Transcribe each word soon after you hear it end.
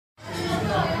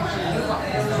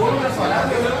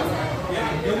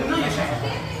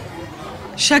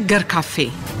Sheger Cafe.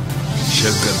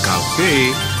 Sheger Cafe.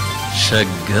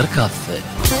 Sheger Cafe.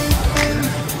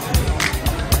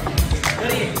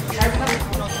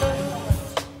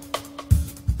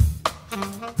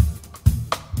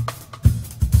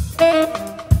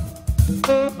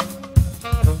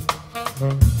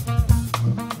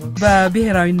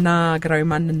 በብሄራዊና ሀገራዊ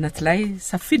ማንነት ላይ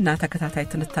ሰፊና ተከታታይ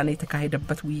ትንታኔ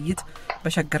የተካሄደበት ውይይት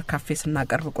በሸገር ካፌ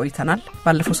ስናቀርብ ቆይተናል።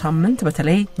 ባለፈው ሳምንት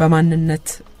በተለይ በማንነት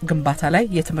ግንባታ ላይ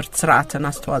የትምህርት ስርዓትን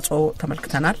አስተዋጽኦ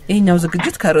ተመልክተናል። ይሄኛው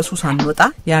ዝግጅት ከርዕሱ ሳንወጣ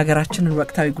የሀገራችንን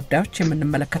ወቅታዊ ጉዳዮች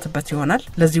የምንመለከትበት ይሆናል።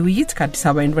 ለዚህ ውይይት ከአዲስ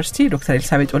አበባ ዩኒቨርሲቲ ዶክተር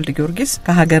ኤልሳቤጥ ወልደ ጊዮርጊስ፣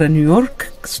 ከሀገረ ኒውዮርክ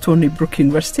ስቶኒ ብሩክ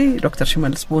ዩኒቨርሲቲ ዶክተር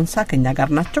ሽመልስ ቦንሳ ከኛ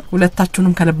ጋር ናቸው።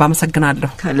 ሁለታችሁንም ከልብ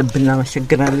አመሰግናለሁ። ከልብ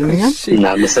እናመሰግናለን።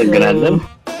 እናመሰግናለን።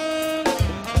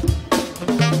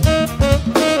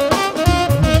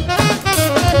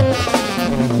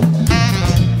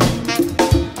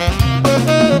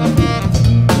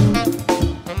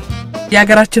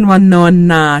 የሀገራችን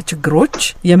ዋና ችግሮች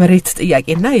የመሬት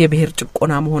ጥያቄና የብሄር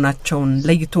ጭቆና መሆናቸውን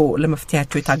ለይቶ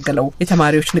ለመፍትያቸው የታገለው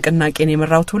የተማሪዎች ንቅናቄን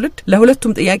የመራው ትውልድ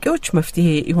ለሁለቱም ጥያቄዎች መፍትሄ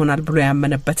ይሆናል ብሎ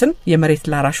ያመነበትን የመሬት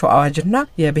ላራሹ አዋጅና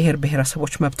የብሄር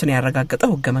ብሄረሰቦች መብትን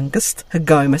ያረጋገጠው ህገ መንግስት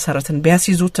ህጋዊ መሰረትን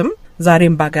ቢያስይዙትም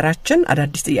ዛሬም በሀገራችን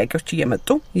አዳዲስ ጥያቄዎች እየመጡ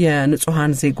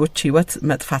የንጹሃን ዜጎች ህይወት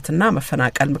መጥፋትና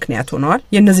መፈናቀል ምክንያት ሆነዋል።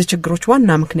 የእነዚህ ችግሮች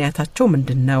ዋና ምክንያታቸው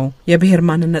ምንድነው? የብሄር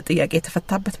ማንነት ጥያቄ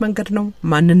የተፈታበት መንገድ ነው?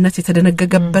 ማንነት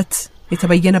የተደነገገበት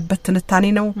የተበየነበት ትንታኔ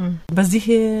ነው? በዚህ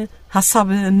ሐሳብ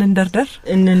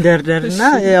እንንደርደርና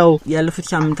ያው ያለፉት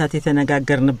ሳምንታት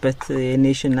የተነጋገርንበት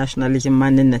የኔሽን ናሽናሊዝም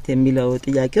ማንነት የሚለው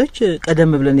ጥያቄዎች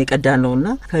ቀደም ብለን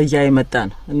የቀዳነውና ከዚያ የመጣ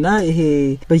ነው እና ይሄ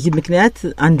በዚህ ምክንያት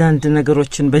አንዳንድ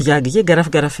ነገሮችን በዛ ጊዜ ገረፍ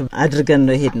አድርገን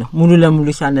ነው ይሄድ ነው ሙሉ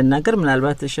ለሙሉ ሳንናገር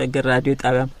ምናልባት ሸገር ራዲዮ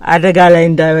ጣቢያ አደጋ ላይ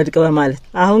እንዳይወድቅ በማለት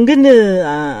አሁን ግን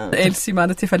ኤልሲ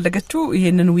ማለት የፈለገችው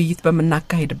ይሄንን ውይይት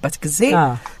በመናካሄድበት ጊዜ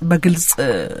በግልጽ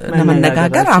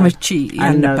ለመነጋገር አመቺ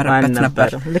ያልነበረበት ነበር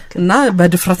እና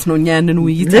በድፍረት ነው ያንን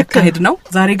ውይይት ያካሄድ ነው።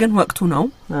 ዛሬ ግን ወቅቱ ነው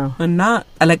እና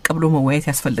ጠለቅ ብሎ መወያየት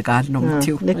ያስፈልጋል ነው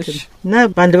ምትዩ እና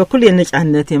በአንድ በኩል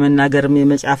የነጻነት የመናገርም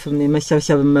የመጻፍም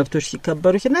የመሰብሰብ መብቶች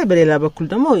ሲከበሩና በሌላ በኩል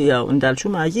ደግሞ ያው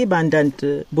እንዳልሹ ማጂ በአንዳንድ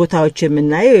ቦታዎች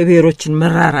የምናየው የብሄሮችን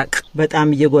መራራቅ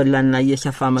በጣም እየጎላና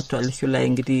እየሰፋ መጥቷል። እሱ ላይ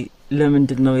እንግዲህ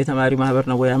ለምንድነው የተማሪ ማህበር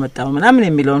ነው ወይ ያመጣው ምናምን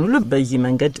የሚለውን ሁሉ በዚህ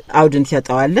መንገድ አውድን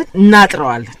ሲያጣዋለን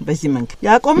እናጥረዋለን። በዚህ መንገድ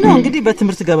ያቆምነው እንግዲህ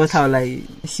በትምህርት ገበታው ላይ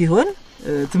ሲሆን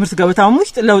ትምህርት ገበታው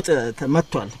ውስጥ ለውጥ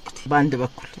መጥቷል። በአንድ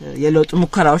በኩል የለውጥ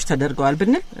ሙከራዎች ተደርገዋል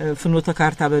ብንል ፍኖተ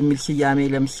ካርታ በሚል ሲያሜ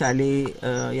ለምሳሌ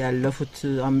ያለፉት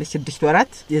 5-6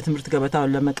 ወራት የትምህርት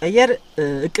ገበታውን ለመቀየር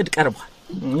እቅድ ቀርቧል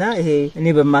እና ይሄ እኔ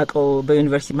በማቀው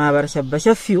በዩኒቨርሲቲ ማህበረሰብ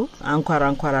በሰፊው አንኳር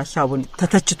ሐሳቡን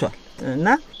ተተችቷል እና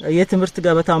የትምህርት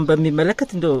ገበታውን በሚመለከት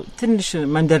እንደው ትንሽ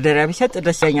መንደርደሪያ ቢሰጥ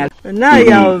ደስ ይለኛል እና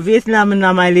ያው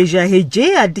ቪየትናምና ማሌዥያ ሄጄ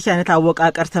አዲስ አይነት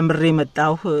አወቃቀር ተምሬ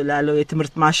መጣሁ ላለው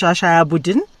የትምህርት ማሻሻያ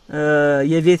ቡድን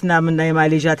የቪየትናምና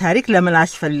የማሌዥያ ታሪክ ለምን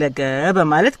አስፈለገ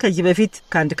በማለት ከዚህ በፊት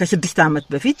ከ6 አመት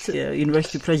በፊት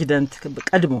ዩኒቨርሲቲ ፕሬዚዳንት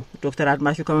ቀድሞ ዶክተር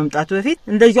አድማሱ ከመምጣቱ በፊት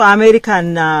እንደዚሁ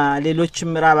አሜሪካና ሌሎች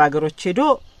ምዕራብ ሀገሮች ሄዶ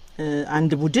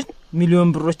አንድ ቡድን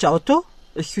ሚሊዮን ብሮች አውጥቶ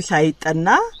እሱ ሳይጠና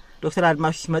ዶክተር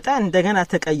አድማሱ ሲመጣ እንደገና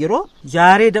ተቀይሮ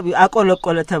ዛሬ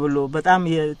አቆለቆለ ተብሎ በጣም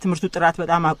የትምህርቱ ጥራት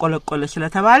በጣም አቆለቆለ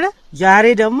ስለተባለ ዛሬ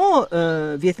ደግሞ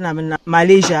ቪየትናምና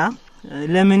ማሌዥያ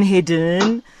ለምን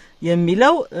ሄድን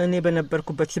የሚለው እኔ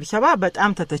በነበርኩበት ስብሰባ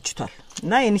በጣም ተተችቷል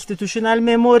እና ኢንስቲትዩሽናል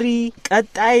ሜሞሪ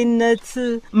ቀጣይነት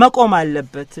መቆም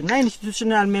አለበት እና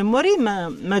ኢንስቲትዩሽናል ሜሞሪ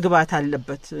መግባት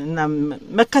አለበት እና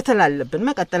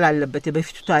መቀጠል አለበት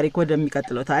የበፊቱ ታሪክ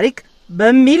ወደሚቀጥለው ታሪክ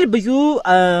በሚል ብዙ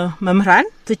መምህራን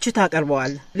ትችት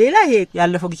አቀርበዋል። ሌላ ይሄ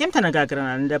ያለፈው ጊዜም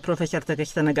ተነጋግረናል። እንደ ፕሮፌሰር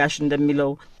ተከሽ ተነጋሽ እንደሚለው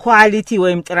ኳሊቲ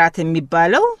ወይም ጥራት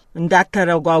የሚባለው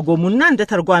እንዳተረጓጎሙና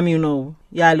እንደተርጓሚው ነው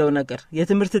ያለው ነገር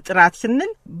የትምህርት ጥራት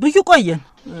ስንል ብዙ ቆየን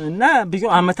እና ብዙ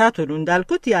አመታት ሆኖ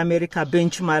እንዳልኩት የአሜሪካ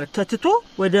ቤንችማርክ ተትቶ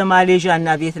ወደ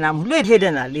ማሌዥያና ቪየትናም ሁሉ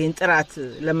ሄደናል ይሄን ጥራት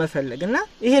ለመፈለግና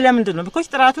ይሄ ለምንድን ነው ቢኮዝ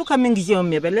ጥራቱ ከምን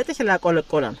ጊዜውም የበለጠ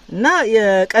ስላቆለቆለ እና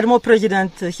የቀድሞ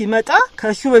ፕሬዚዳንት ሲመጣ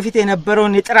ከሱ በፊት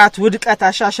የነበረውን የጥራት ውድቀት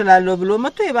አሻሽላለሁ ብሎ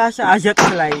መጥቶ የባሰ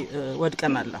አዘቅት ላይ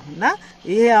ወድቀናል እና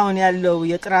ይሄ አሁን ያለው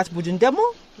የጥራት ቡድን ደግሞ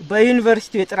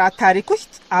በዩኒቨርሲቲ የጥራት ታሪክ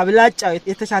ውስጥ አብላጫው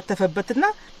የተሳተፈበትና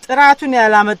ጥራቱን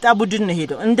ያላመጣ ቡድን ነው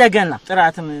ሄደው እንደገና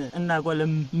ጥራትን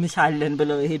እናጎለምሳለን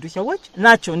ብለው የሄዱ ሰዎች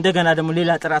ናቸው። እንደገና ደግሞ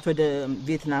ሌላ ጥራት ወደ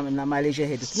ቪየትናምና ማሌዥያ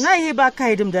ሄዱት እና ይሄ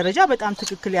በአካሄድም ደረጃ በጣም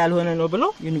ትክክል ያልሆነ ነው ብሎ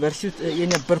ዩኒቨርሲቲ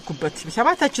የነበርኩበት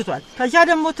ስብሰባ ተችቷል። ከዛ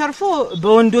ደግሞ ተርፎ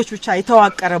በወንዶች ብቻ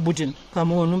የተዋቀረ ቡድን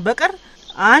ከመሆኑም በቀር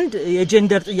አንድ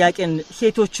የጀንደር ጥያቄን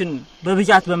ሴቶችን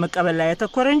በብዛት በመቀበል ላይ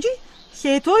ያተኮረ እንጂ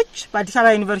ሴቶች በአዲስ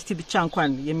አበባ ዩኒቨርሲቲ ብቻ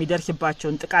እንኳን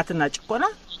የሚደርስባቸውን ጥቃትና ጭቆና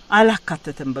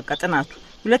አላካተተም በቃ ጥናቱ።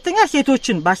 ሁለተኛ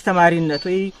ሴቶችን በአስተማሪነት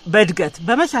ወይ በእድገት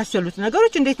በመሳሰሉት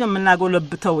ነገሮች እንዴት ነው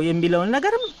የምናጎለብተው የሚለውን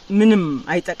ነገርም ምንም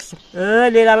አይጠቅስም።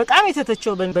 ሌላ በጣም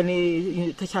የተተቸው በኔ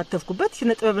ተሳተፍኩበት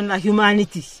ስነ ጥበብና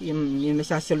ሂዩማኒቲስ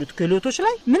የመሳሰሉት ክህሎቶች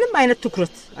ላይ ምንም አይነት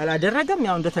ትኩረት አላደረገም።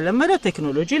 ያው እንደተለመደው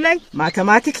ቴክኖሎጂ ላይ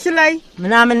ማቴማቲክስ ላይ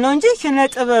ምናምን ነው እንጂ ስነ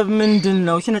ጥበብ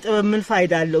ምንድነው፣ ስነ ጥበብ ምን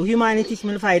ፋይዳ አለው፣ ሂዩማኒቲስ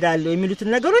ምን ፋይዳ አለው የሚሉት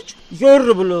ነገሮች ዞር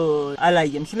ብሎ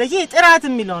አላየም። ስለዚህ ጥራት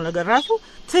የሚለው ነገር ራሱ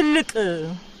ትልቅ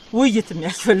ውይይት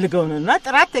የሚያስፈልገው ነውና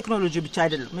ጥራት ቴክኖሎጂ ብቻ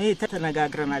አይደለም። ይሄ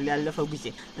ተነጋግረናል ያለፈው ጊዜ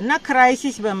እና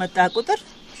ክራይሲስ በመጣ ቁጥር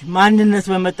ማንነት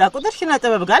በመጣ ቁጥር ስነ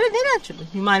ጥበብ ጋር ሊል አይችልም፣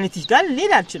 ሂዩማኒቲስ ጋር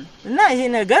ሊል አይችልም። እና ይሄ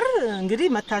ነገር እንግዲህ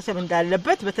መታሰብ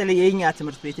እንዳለበት በተለይ የኛ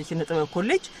ትምህርት ቤት የስነ ጥበብ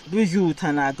ኮሌጅ ብዙ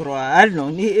ተናግሯል ነው።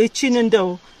 እቺን እንደው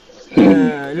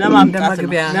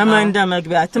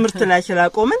ለማንደመግቢያ ትምህርት ላይ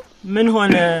ስላቆምን ምን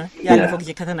ሆነ ያለፈው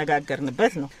ጊዜ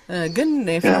ከተነጋገርንበት ነው። ግን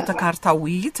የፍኖተ ካርታ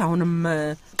ውይይት አሁንም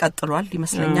ቀጥሏል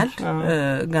ይመስለኛል።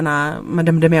 ገና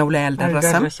መደምደሚያው ላይ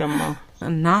አልደረሰም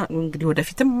እና እንግዲህ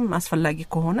ወደፊትም አስፈላጊ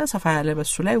ከሆነ ሰፋ ያለ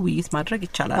በሱ ላይ ውይይት ማድረግ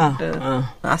ይቻላል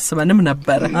አስበንም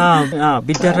ነበር።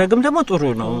 ቢደረግም ደግሞ ጥሩ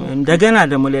ነው። እንደገና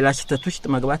ደግሞ ሌላ ስህተት ውስጥ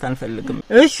መግባት አንፈልግም።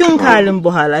 እሱን ካለም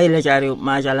በኋላ ለዛሬው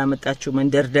ማጃላ መጣችሁ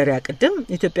መንደርደሪያ ቅድም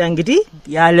ኢትዮጵያ እንግዲህ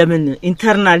የዓለምን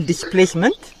ኢንተርናል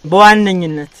ዲስፕሌስመንት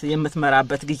በዋነኝነት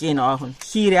የምትመራበት ጊዜ ነው። አሁን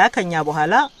ሲሪያ ከኛ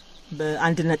በኋላ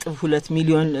በ1.2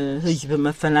 ሚሊዮን ህዝብ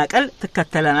መፈናቀል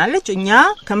ተከተለናለች። እኛ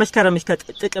ከመስከረም እስከ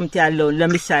ጥቅምት ያለው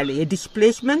ለምሳሌ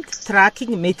የዲስፕሌስመንት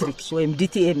ትራኪንግ ሜትሪክስ ወይም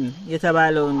ዲቲኤም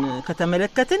የተባለውን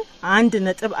ከተመለከትን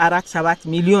 1.47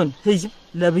 ሚሊዮን ህዝብ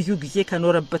ለብዙ ጊዜ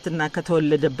ከኖረበትና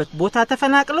ከተወለደበት ቦታ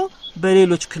ተፈናቅሎ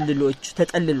በሌሎች ክልሎች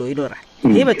ተጠልሎ ይኖራል።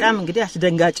 ይሄ በጣም እንግዲህ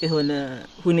አስደንጋጭ የሆነ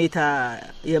ሁኔታ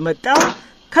የመጣው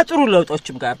ከጥሩ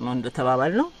ለውጦችም ጋር ነው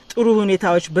እንደተባባል ነው። ጥሩ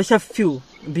ሁኔታዎች በሰፊው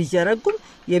ቢዘረጉም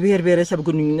የብሄር ብሄረሰብ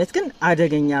ግንኙነት ግን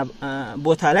አደገኛ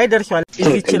ቦታ ላይ ደርሷል።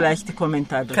 እዚች ላይ እስቲ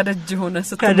ኮሜንት አድርጉ። ከደጅ ሆነ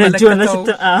ስትመለከተው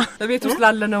በቤት ውስጥ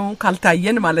ላለነው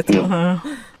ካልታየን ማለት ነው።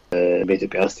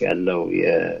 በኢትዮጵያ ውስጥ ያለው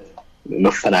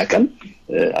የመፈናቀል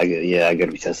የአገር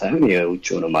ብቻ ሳይሆን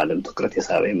የውጭውን ዓለም ትኩረት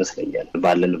የሳበ ይመስለኛል።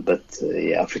 ባለንበት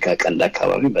የአፍሪካ ቀንድ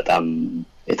አካባቢ በጣም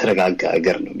የተረጋጋ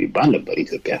ሀገር ነው የሚባል ነበር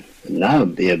ኢትዮጵያ እና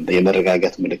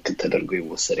የመረጋጋት ምልክት ተደርጎ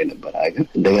ይወሰድ የነበረ ሀገር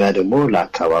እንደገና ደግሞ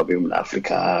ለአካባቢውም ለአፍሪካ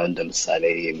እንደምሳሌ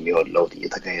የሚሆን ለውጥ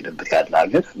እየተካሄደበት ያለ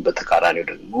ሀገር በተቃራኒው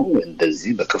ደግሞ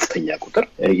እንደዚህ በከፍተኛ ቁጥር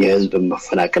የህዝብ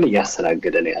መፈናቀል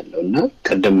እያስተናገደ ነው ያለውና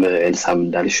ቀደም ኤልሳም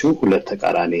እንዳልሽው ሁለት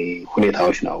ተቃራኒ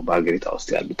ሁኔታዎች ነው በአገሪቷ ውስጥ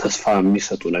ያሉ። ተስፋ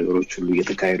የሚሰጡ ነገሮች ሁሉ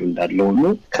እየተካሄዱ እንዳለው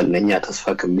ነው። ከነኛ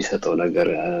ተስፋ ከሚሰጠው ነገር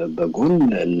በጎን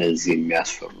እነዚህ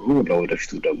የሚያስፈሩ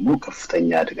ለወደፊቱ ደግሞ ከፍተኛ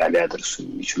አደጋ ሊያደርሱ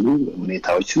የሚችሉ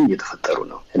ሁኔታዎችን እየተፈጠሩ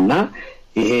ነው እና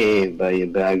ይሄ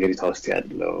በአገሪቷ ውስጥ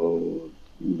ያለው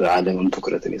በዓለምም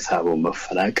ትኩረትን የሳበው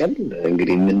መፈናቀል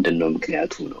እንግዲህ ምንድነው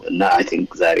ምክንያቱ ነው እና አይ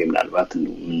ቲንክ ዛሬ ምናልባት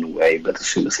እንወያይበት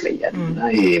እሱ ይመስለኛል። እና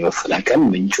ይሄ መፈናቀል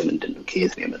ምንጩ ምንድነው፣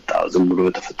 ከየት ነው የመጣው? ዝም ብሎ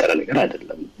የተፈጠረ ነገር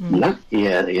አይደለም እና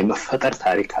የመፈጠር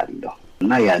ታሪክ አለው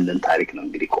እና ያንን ታሪክ ነው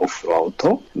እንግዲህ ቆፍሮ አውጥቶ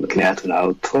ምክንያቱን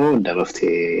አውጥቶ እንደ መፍትሄ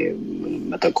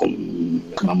መጠቆም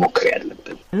መሞከር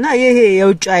ያለብን እና ይሄ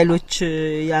የውጭ ኃይሎች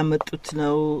ያመጡት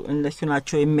ነው እነሱ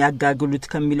ናቸው የሚያጋግሉት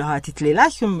ከሚለው ሀቲት ሌላ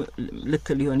እሱም ልክ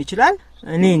ሊሆን ይችላል።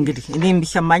 እኔም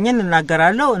ቢሰማኝን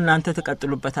እናገራለሁ፣ እናንተ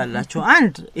ተቀጥሉበታላችሁ።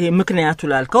 አንድ ይሄ ምክንያቱ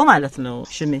ላልከው ማለት ነው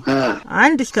ሽሜ፣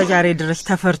 አንድ እስከዛሬ ድረስ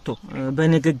ተፈርቶ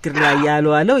በንግግር ላይ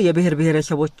ያለው የብሄር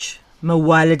ብሄረሰቦች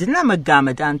መዋለድና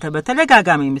መጋመድ አንተ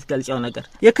በተለጋጋሚ የምትገልጸው ነገር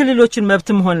የክልሎችን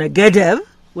መብትም ሆነ ገደብ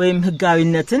ወይም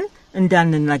ህጋዊነትን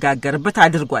እንዳንነጋገርበት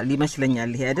አድርጓል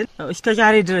ይመስለኛል። ይሄ አይደል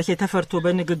እስከዛሬ ድረስ የተፈርቶ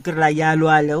በንግግር ላይ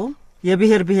ያለው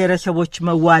የብሄር ብሄረሰቦች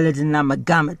መዋለድና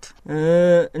መጋመድ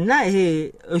እና ይሄ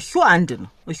እሱ አንድ ነው።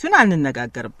 እሱን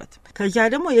አንነጋገርበት። ከዛ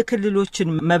ደግሞ የክልሎችን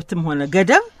መብትም ሆነ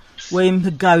ገደብ ወይም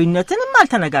ህጋዊነትንም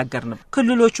አልተነጋገርንም።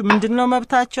 ክልሎቹ ምንድነው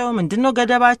መብታቸው፣ ምንድነው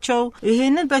ገደባቸው?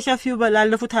 ይሄንን በሰፊው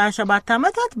ባለፉት 27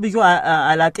 አመታት ብዙ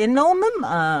አላጤነውም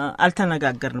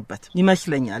አልተነጋገርንበት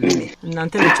ይመስለኛል።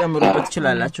 እናንተ ልጨምሩበት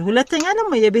ይችላልላችሁ። ሁለተኛ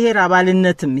ደግሞ የብሄር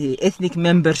አባልነትም ይሄ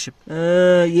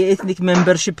ኤትኒክ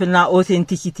ሜምበርሺፕና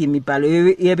ኦቴንቲሲቲ የሚባለው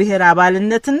የብሄር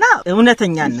አባልነትና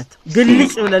እውነተኛነት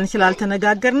ግልጽ ብለን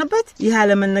ስላልተነጋገርንበት ይሄ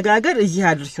አለመነጋገር እዚህ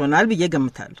አድርሶናል ብዬ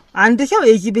ገምታለሁ። አንድ ሰው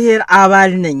የዚህ ብሄር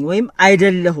አባል ነኝ ወይም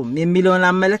አይደለሁም የሚለውን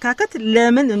አመለካከት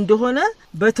ለምን እንደሆነ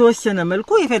በተወሰነ መልኩ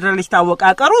የፌደራሊስት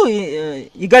አወቃቀሩ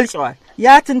ይገልጸዋል።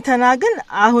 ያ ትንተና ግን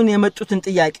አሁን የመጡትን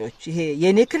ጥያቄዎች ይሄ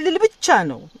የኔ ክልል ብቻ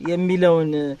ነው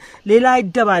የሚለውን ሌላ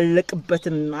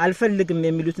አይደባለቅበትም አልፈልግም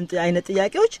የሚሉትን አይነት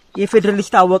ጥያቄዎች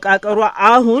የፌደራሊስት አወቃቀሩ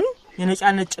አሁን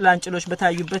የነጻነት ጭላንጭሎች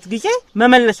በታዩበት ጊዜ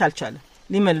መመለስ አልቻለም።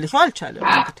 ሊመልሰው አልቻለም።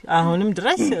 እንግዲህ አሁንም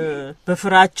ድረስ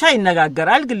በፍራቻ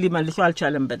ይነጋገራል፣ ግን ሊመልሰው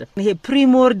አልቻለም። በደም ይሄ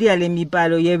ፕሪሞርዲያል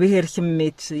የሚባለው የብሄር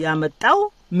ስሜት ያመጣው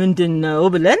ምንድነው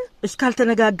ብለን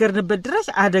እስካልተነጋገርንበት ድረስ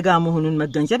አደጋ መሆኑን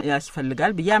መገንዘብ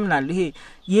ያስፈልጋል ብዬ አምናለሁ። ይሄ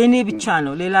የኔ ብቻ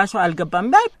ነው ሌላ ሰው አልገባም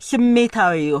ባይ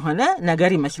ስሜታዊ የሆነ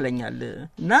ነገር ይመስለኛል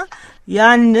እና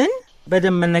ያንን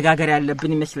በደም መነጋገር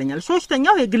ያለብን ይመስለኛል።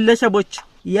 ሶስተኛው የግለሰቦች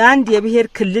የአንድ የብሄር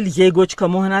ክልል ዜጎች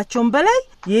ከመሆናቸው በላይ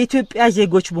የኢትዮጵያ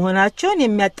ዜጎች መሆናቸውን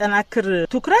የሚያጠናክር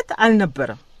ትኩረት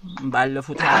አልነበረም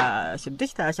ባለፉት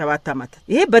 6-7 ዓመታት።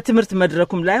 ይሄ በትምህርት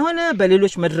መድረኩም ላይ ሆነ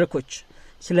በሌሎች መድረኮች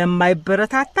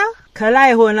ስለማይበረታታ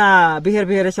ከላይ ሆና ብሄር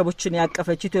ብሄረሰቦችን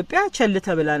ያቀፈች ኢትዮጵያ ቸል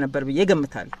ተብላ ነበር ብዬ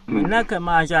ገምታለሁ እና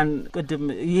ከማጃን ቅድም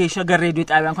ይሄ ሸገር ሬዲዮ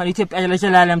ጣቢያ እንኳን ኢትዮጵያ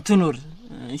ለዘላለም ትኑር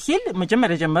ሲል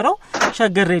መጀመሪያ ጀመረው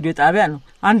ሸገር ሬዲዮ ጣቢያ ነው።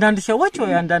 አንዳንድ ሰዎች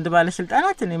ወይ አንዳንድ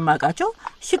ባለስልጣናት እኔም ማቃቸው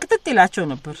ሽቅጥጥ ይላቸው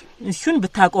ነበር። እሱን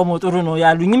ብታቆመው ጥሩ ነው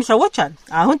ያሉኝም ሰዎች አሉ።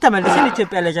 አሁን ተመልሰን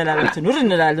ኢትዮጵያ ለዘላለም ትኑር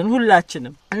እንላለን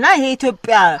ሁላችንም እና ይሄ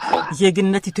ኢትዮጵያ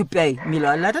ዜግነት ኢትዮጵያዊ የሚለው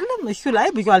አለ አይደለም እሱ ላይ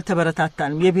ብዙ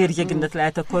አልተበረታታንም። የብሄር ዜግነት ላይ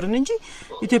አተኮርን እንጂ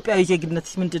ኢትዮጵያዊ ዜግነት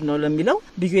ምንድነው ለሚለው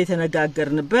ብዙ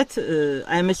የተነጋገርንበት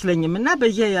አይመስለኝምና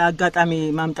በዚህ አጋጣሚ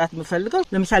ማምጣት የምፈልገው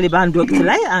ለምሳሌ በአንድ ወቅት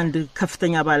ላይ አንድ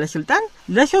ከፍተኛ ባለስልጣን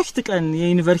ለሶስት ቀን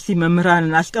የዩኒቨርሲቲ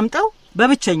መምህራንን አስቀምጠው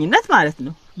በብቸኝነት ማለት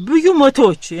ነው ብዙ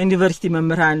መቶዎች የዩኒቨርሲቲ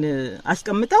መምህራን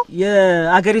አስቀምጠው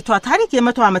የአገሪቷ ታሪክ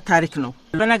የ100 ዓመት ታሪክ ነው።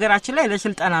 በነገራችን ላይ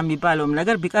ለስልጣና የሚባለውም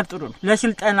ነገር ቢቀር ጥሩ ነው።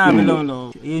 ለስልጣና ብለው ነው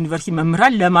የዩኒቨርሲቲ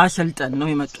መምህራን ለማሰልጠን ነው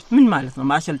የመጡት። ምን ማለት ነው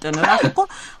ማሰልጠን? ራሱ እኮ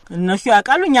እነሱ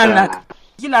ያውቃሉ እኛ አናውቅም።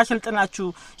 ላሰልጠናችሁ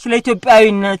ስለ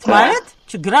ኢትዮጵያዊነት ማለት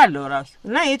ችግር አለው ራሱ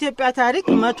እና የኢትዮጵያ ታሪክ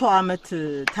 100 ዓመት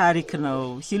ታሪክ ነው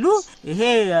ሲሉ ይሄ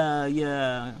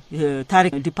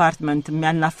የታሪክ ዲፓርትመንት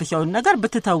የሚያናፍሰው ነገር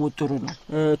ብትተውት ጥሩ ነው።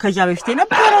 ከዛ በፊት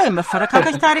የነበረው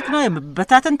የመፈረካከሽ ታሪክ ነው፣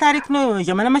 የመበታተን ታሪክ ነው፣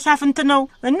 የዘመነ መሳፍንት ነው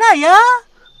እና ያ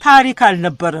ታሪክ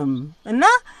አልነበረም እና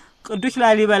ቅዱስ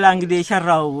ላሊበላ እንግዲህ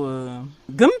የሰራው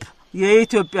ግንብ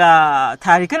የኢትዮጵያ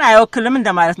ታሪክን አይወክልም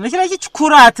እንደማለት ነው። ስለዚህ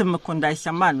ኩራትም እኮ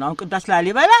እንዳይሰማን ነው። አሁን ቅዱስ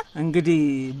ላሊበላ እንግዲህ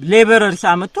ሌበረር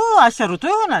ሳመጡ አሰርቶ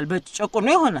ይሆናል በጨቁኖ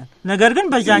ይሆናል። ነገር ግን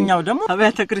በዛኛው ደግሞ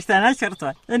አብያተ ክርስቲያናት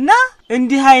ሰርቷል እና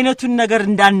እንዲህ አይነቱን ነገር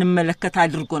እንዳንመለከት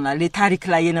አድርጎናል የታሪክ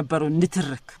ላይ የነበረው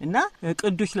ንትርክ እና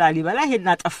ቅዱስ ላሊበላ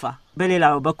ሄድና ጠፋ።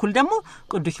 በሌላው በኩል ደግሞ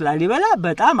ቅዱስ ላሊበላ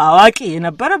በጣም አዋቂ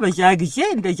የነበረ በዛ ጊዜ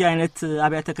እንደዚህ አይነት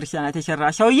አብያተ ክርስቲያናት የሰራ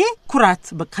ሰውዬ ኩራት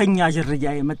በከኛ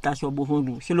ዝርያ የመጣ ሰው በሆኑ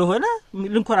ስለሆነ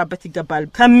ልንኮራበት ይገባል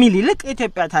ከሚል ይልቅ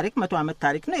ኢትዮጵያ ታሪክ 100 ዓመት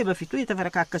ታሪክ ነው የበፊቱ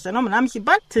የተፈረካከሰ ነው ምናምን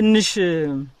ሲባል ትንሽ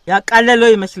ያቃለለው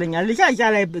ይመስለኛል። ልጅ እዛ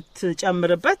ላይ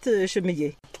ብትጨምርበት ሽምዬ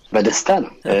በደስታ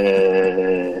ነው።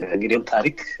 እንግዲህ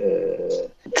ታሪክ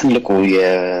ትልቁ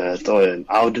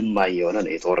የአውድማ የሆነ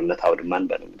ነው። የጦርነት አውድማን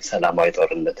በለው ሰላማዊ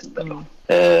ጦርነትን በለው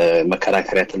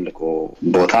መከራከሪያ ትልቁ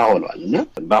ቦታ ሆኗልና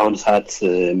በአሁኑ ሰዓት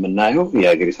የምናየው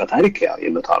የአገሪቷ ታሪክ ያው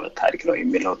የ100 ዓመት ታሪክ ነው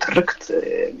የሚለው ትርክት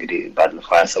እንግዲህ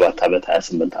ባለፈው 27 ዓመት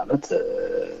 28 ዓመት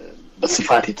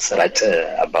በስፋት የተሰራጨ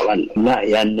አባባል ነው እና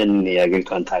ያንን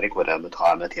የአገሪቷን ታሪክ ወደ 100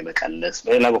 ዓመት የመቀነስ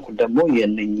በሌላ በኩል ደግሞ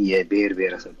የነኝ የብሄር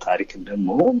ብሄረሰብ ታሪክ ደግሞ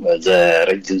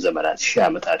ዘረጅም ዘመናት ሺህ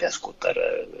ዓመታት ያስቆጠረ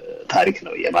ታሪክ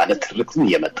ነው የማለት ትርክትም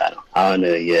እየመጣ ነው። አሁን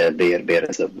የብሄር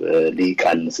ብሄረሰብ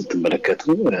ሊቃን ስትመለከቱ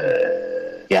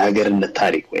የሀገርነት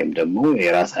ታሪክ ወይም ደግሞ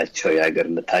የራሳቸው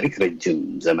የሀገርነት ታሪክ ረጅም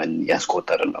ዘመን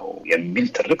ያስቆጠረ ነው የሚል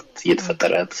ትርክት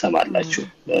እየተፈጠረ ተሰማላችሁ።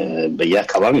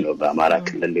 በየአካባቢ ነው። በአማራ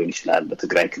ክልል ሊሆን ይችላል፣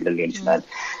 በትግራይ ክልል ሊሆን ይችላል።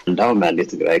 እንደውም አንድ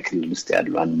የትግራይ ክልል ውስጥ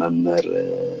ያሉ አንድ መምህር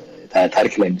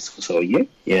ታሪክ ላይ የሚጽፉ ሰውዬ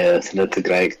ስለ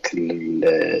ትግራይ ክልል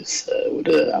ወደ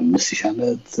 5000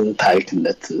 ዓመት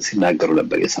ታሪክነት ሲናገሩ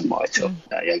ነበር የሰማዋቸው።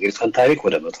 የሀገሪቷን ታሪክ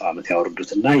ወደ 100 ዓመት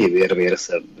ያወርዱትና የብሄር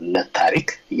ብሄረሰብነት ታሪክ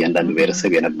እያንዳንዱ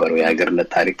ብሄረሰብ የነበረው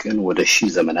የሀገርነት ታሪክን ወደ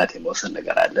 1000 ዘመናት የመወሰን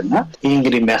ነገር አለና ይህ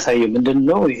እንግዲህ የሚያሳየው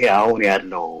ምንድነው? ይሄ አሁን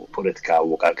ያለው ፖለቲካ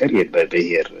አወቃቀር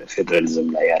የብሄር ፌደራሊዝም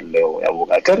ላይ ያለው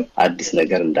አወቃቀር አዲስ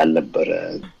ነገር እንዳልነበረ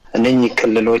እነኚህ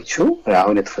ክልሎቹ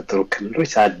አሁን የተፈጠሩ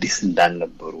ክልሎች አዲስ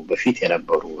እንዳልነበሩ በፊት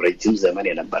የነበሩ ረጅም ዘመን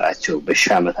የነበራቸው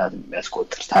በሺህ ዓመታት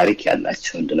የሚያስቆጥር ታሪክ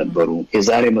ያላቸው እንደነበሩ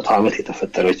የዛሬ 100 ዓመት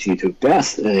የተፈጠረች ኢትዮጵያ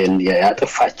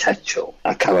ያጠፋቻቸው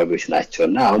አካባቢዎች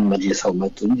ናቸውና አሁን መልሰው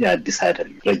መጡ እንጂ አዲስ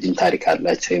አይደለም ረጅም ታሪክ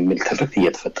አላቸው የሚል ትርክት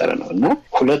እየተፈጠረ ነውና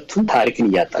ሁለቱም ታሪክን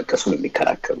እያጣቀሱ ነው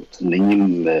የሚከራከሩት። እነኚህም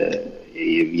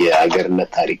የሀገርነት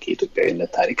ታሪክ የኢትዮጵያዊነት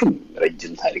ታሪክም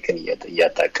ረጅም ታሪክን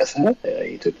እያጣቀሰ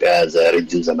ኢትዮጵያ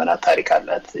ረጅም ዘመናት ታሪክ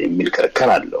አላት የሚል ክርክር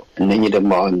አለው። እነኚህ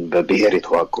ደግሞ አሁን በብሄር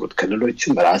የተዋቀሩት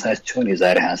ክልሎችም ራሳቸውን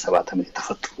የዛሬ 27 ዓመት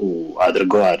የተፈጠሩ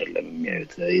አድርገው አይደለም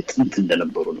የሚያዩት የጥንት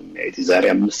እንደነበሩ ነው የሚያዩት። የዛሬ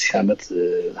 5000 ዓመት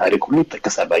ታሪክ ሁሉ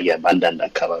ይጠቀሳል በአንዳንድ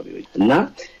አካባቢዎች እና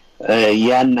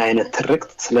ያን አይነት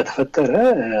ትርክት ስለተፈጠረ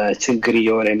ችግር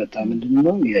እየሆነ የመጣ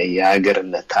ምንድነው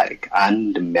የሀገርነት ታሪክ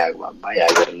አንድ የሚያግባባ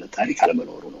የሀገርነት ታሪክ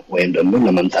አለመኖሩ ነው ወይም ደግሞ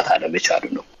ለመምጣት አለመቻሉ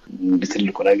ነው።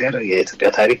 ትልቁ ነገር የኢትዮጵያ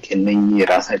ታሪክ የነኚህ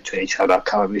ራሳቸው የቻሉ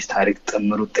አካባቢዎች ታሪክ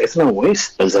ጥምር ውጤት ነው ወይስ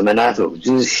በዘመናት ብዙ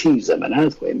ሺህ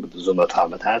ዘመናት ወይም ብዙ መቶ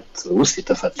ዓመታት ውስጥ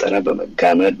የተፈጠረ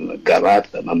በመጋመድ በመጋባት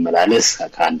በመመላለስ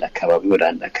ከአንድ አካባቢ ወደ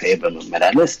አንድ አካባቢ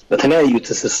በመመላለስ በተለያዩ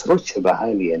ትስስሮች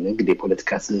ባህል የንግድ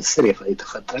የፖለቲካ ትስስር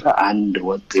የተፈጠረ አንድ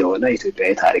ወጥ የሆነ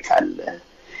ኢትዮጵያዊ ታሪክ አለ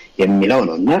የሚለው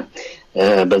ነውና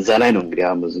በዛ ላይ ነው እንግዲህ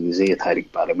ብዙ ጊዜ የታሪክ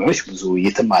ባለሙያዎች ብዙ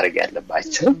ማድረግ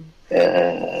ያለባቸው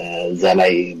እዛ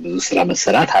ላይ ብዙ ስራ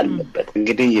መሰራት አለበት።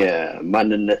 እንግዲህ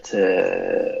የማንነት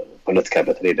ፖለቲካ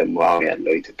በተለይ ደግሞ አሁን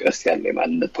ያለው ኢትዮጵያ ውስጥ ያለው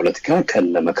የማንነት ፖለቲካ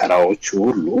ከነመከራዎቹ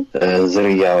ሁሉ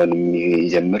ዝርያውን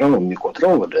የሚጀምረው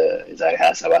የሚቆጥረው ወደ ዛሬ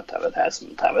 27 ዓመት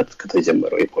 28 ዓመት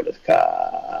ከተጀመረው የፖለቲካ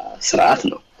ስርዓት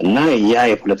ነው እና ያ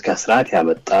የፖለቲካ ስርዓት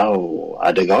ያመጣው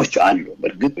አደጋዎች አሉ።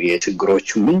 በእርግጥ የችግሮቹ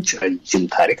ምንጭ ረጅም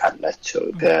ታሪክ አላቸው።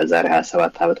 ከዛሬ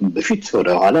 27 ዓመት በፊት ወደ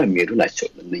ኋላ የሚሄዱ ናቸው።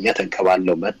 እነኛ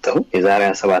ተንከባለው መጥተው የዛሬ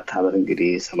 27 ዓመት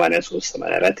እንግዲህ 83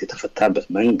 84 የተፈታበት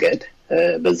መንገድ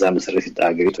በዛ መሰረት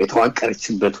ሀገሪቱ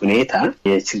የተዋቀረችበት ሁኔታ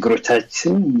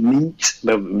የችግሮቻችን ምንጭ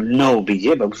ነው ብዬ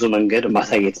በብዙ መንገድ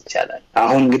ማሳየት ይቻላል።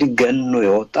 አሁን እንግዲህ ገኖ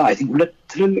የወጣው አይ ቲንክ ሁለት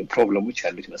ትልልቅ ፕሮብሌሞች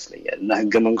ያሉት ይመስለኛል እና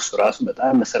ህገ መንግስቱ ራሱ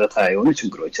በጣም መሰረታዊ የሆኑ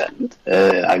ችግሮች አሉት።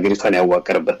 አገሪቷን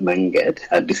ያዋቀረበት መንገድ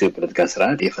አዲሱ የፖለቲካ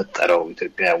ስርዓት የፈጠረው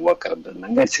ኢትዮጵያ ያዋቀረበት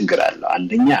መንገድ ችግር አለው።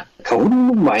 አንደኛ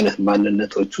ከሁሉም አይነት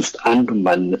ማንነቶች ውስጥ አንዱን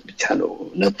ማንነት ብቻ ነው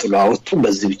ነጥሎ አውጥቶ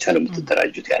በዚህ ብቻ ነው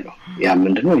የምትደራጁት ያለው። ያ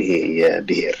ምንድነው? ይሄ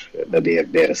የብሄር በብሄር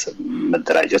ብሄረሰብ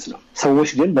መደራጀት ነው። ሰዎች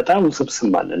ግን በጣም ውስብስብ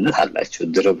ማንነት አላቸው፣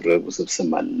 ድርብርብ ውስብስብ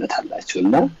ማንነት አላቸው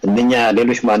እና እነኛ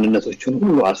ሌሎች ማንነቶችን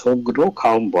ሁሉ አስወግዶ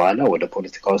ካሁን በኋላ ወደ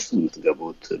ፖለቲካ ውስጥ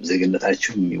የምትገቡት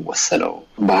ዜግነታችሁ የሚወሰነው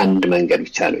በአንድ መንገድ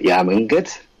ብቻ ነው። ያ መንገድ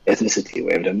ኤትኒሲቲ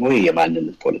ወይም ደግሞ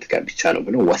የማንነት ፖለቲካ ብቻ ነው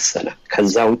ብሎ ወሰነ።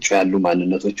 ከዛ ውጭ ያሉ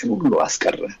ማንነቶችን ሁሉ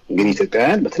አስቀረ። እንግዲህ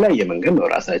ኢትዮጵያውያን በተለያየ መንገድ ነው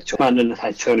ራሳቸው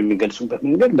ማንነታቸውን የሚገልጹበት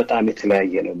መንገድ በጣም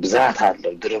የተለያየ ነው። ብዛት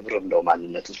አለው፣ ድርብርብ ነው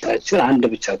ማንነቶቻችን አንድ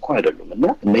ብቻ እኮ አይደሉም እና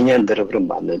እነኛን ድርብርብ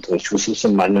ማንነቶች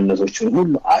ውስብስብ ማንነቶችን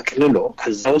ሁሉ አቅልሎ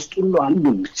ከዛ ውስጥ ሁሉ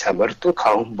አንዱን ብቻ መርጦ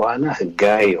ካሁን በኋላ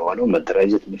ህጋዊ የሆነው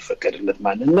መደራጀት የሚፈቀድለት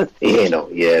ማንነት ይሄ ነው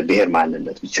የብሄር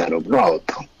ማንነት ብቻ ነው ብሎ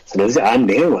አወጣው። ስለዚህ አንድ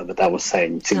ይሄ በጣም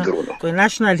ወሳኝ ችግሩ ነው።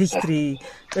 ናሽናል ሂስትሪ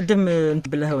ቅድም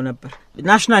ብለኸው ነበር።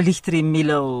 ናሽናል ሂስትሪ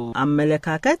የሚለው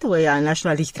አመለካከት ወይ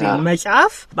ናሽናል ሂስትሪ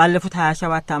መጽሐፍ ባለፉት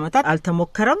 27 ዓመታት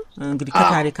አልተሞከረም። እንግዲህ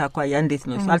ከታሪክ አኳያ እንዴት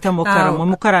ነው አልተሞከረም?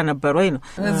 ሙከራ ነበር ወይ ነው?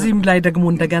 እዚህም ላይ ደግሞ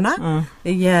እንደገና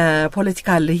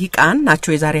የፖለቲካል ሂቃን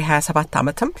ናቸው የዛሬ 27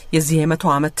 ዓመትም የዚህ የመቶ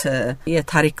ዓመት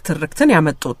የታሪክ ትርክትን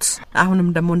ያመጡት። አሁንም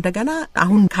ደግሞ እንደገና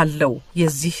አሁን ካለው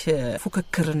የዚህ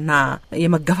ፉክክርና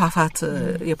የመገፋፋት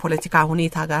የፖለቲካ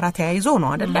ሁኔታ ጋር ተያይዞ ነው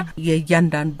አይደለ?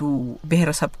 የእያንዳንዱ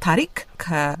ብሄረሰብ ታሪክ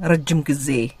ከረጅም ጊዜ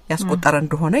ያስቆጠረ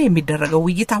እንደሆነ የሚደረገው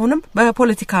ውይይት አሁንም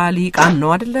በፖለቲካ ሊቃን ነው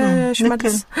አይደለ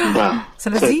ሽመልስ?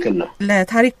 ስለዚህ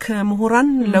ለታሪክ ምሁራን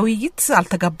ለውይይት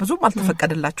አልተጋበዙም፣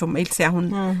 አልተፈቀደላቸውም። ኤልሲ አሁን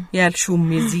ያልሹም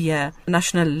የዚህ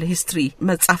የናሽናል ሂስትሪ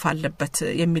መጻፍ አለበት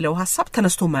የሚለው ሐሳብ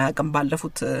ተነስቶ ማያቀም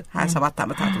ባለፉት 27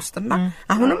 ዓመታት ውስጥና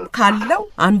አሁንም ካለው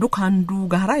አንዱ ካንዱ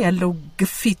ጋራ ያለው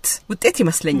ግፊት ውጤት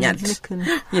ይመስለኛል።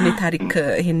 የኔ ታሪክ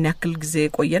ይሄን ያክል ጊዜ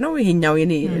ቆየ ነው ይሄኛው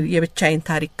የኔ የብቻዬን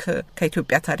ታሪክ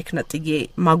ከኢትዮጵያ ታሪክ ነጥዬ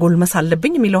ማጎልመስ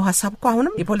አለብኝ የሚለው ሐሳብ እኮ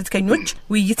አሁንም የፖለቲከኞች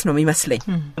ውይይት ነው የሚመስለኝ።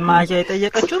 ማጃ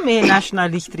የጠየቀችው ይሄ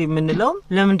ናሽናል ሂስትሪ የምንለው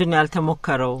ለምንድን ነው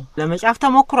ያልተሞከረው? ለመጻፍ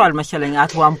ተሞክሯል መሰለኝ።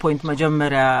 አት ዋን ፖይንት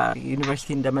መጀመሪያ ዩኒቨርሲቲ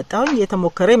እንደመጣው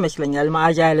የተሞከረ ይመስለኛል።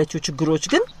 ማጃ ያለችው ችግሮች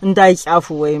ግን እንዳይጻፉ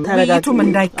ወይም ተረጋግጦም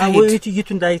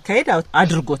እንዳይካሄድ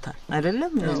አድርጎታል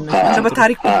አይደለም?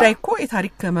 በታሪክ ጉዳይ እኮ የታሪክ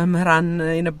መምህራን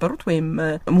የነበሩት ወይም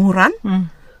ምሁራን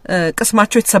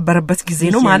ቅስማቸው የተሰበረበት ጊዜ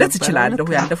ነው ማለት ይችላልው።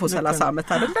 ያለፈው 30 ዓመት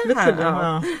አይደል?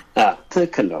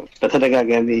 ትክክል ነው።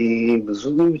 በተደጋጋሚ ብዙ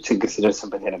ችግር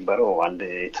ሲደርስበት የነበረው አንድ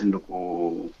ትልቁ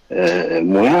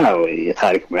ሙያ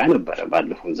የታሪክ ሙያ ነበር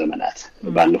ባለፉት ዘመናት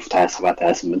ባለፉት 27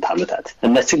 28 ዓመታት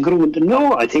እና ችግሩ ምንድነው?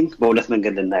 አይ ቲንክ በሁለት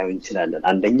መንገድ ልናየው እንችላለን።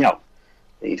 አንደኛው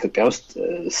ኢትዮጵያ ውስጥ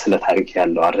ስለ ታሪክ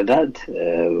ያለው አረዳድ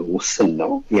ውስን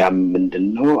ነው። ያም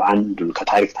ምንድነው? አንዱ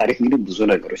ከታሪክ እንግዲህ ብዙ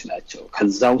ነገሮች ናቸው።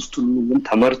 ከዛ ውስጥ ሁሉ ምን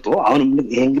ተመርጦ አሁንም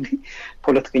ይሄ እንግዲህ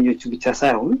ፖለቲከኞቹ ብቻ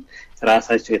ሳይሆን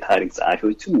ራሳቸው የታሪክ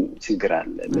ጸሐፊዎችም ችግር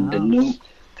አለ። ምንድነው?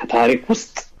 ከታሪክ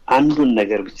ውስጥ አንዱን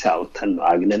ነገር ብቻ አውጥተን ነው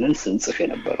አግነን ስንጽፍ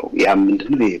የነበረው። ያ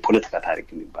ምንድነው? የፖለቲካ ታሪክ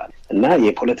የሚባል እና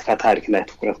የፖለቲካ ታሪክ ላይ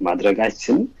ትኩረት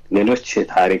ማድረጋችን ሌሎች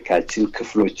ታሪካችን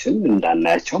ክፍሎችን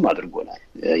እንዳናያቸው አድርጎናል።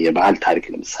 የባህል ታሪክ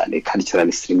ለምሳሌ ካልቸራል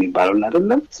ሂስትሪ የሚባለው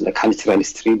አይደለም። ስለ ካልቸራል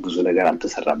ሂስትሪ ብዙ ነገር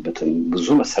አልተሰራበትም። ብዙ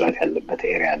መሰራት ያለበት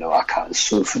ኤሪያ ነው። እሱ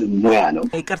ሙያ ነው።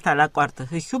 ይቅርታ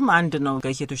ላቋርጥህ። እሱም አንድ ነው።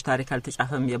 የሴቶች ታሪክ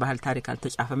አልተጻፈም፣ የባህል ታሪክ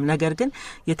አልተጻፈም። ነገር ግን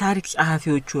የታሪክ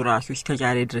ጸሐፊዎቹ ራሱ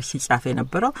እስከዛሬ ድረስ ሲጻፍ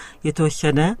የነበረው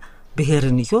የተወሰነ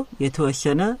ብሄርን ይዞ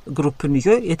የተወሰነ ግሩፕን ይዞ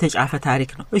የተጻፈ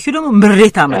ታሪክ ነው። እሱ ደግሞ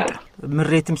ምሬት አመጣ።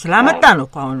 ምሬትም ስላመጣ ነው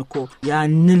አሁን እኮ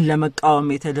ያንን ለመቃወም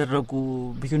የተደረጉ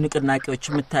ብዙ ንቅናቄዎች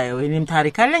የምታየው። እኔም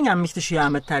ታሪክ አለኝ 5000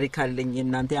 ዓመት ታሪክ አለኝ።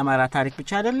 እናንተ የአማራ ታሪክ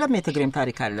ብቻ አይደለም የትግሬም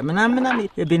ታሪክ አለ ምናምን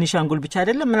የቤኒሻንጉል ብቻ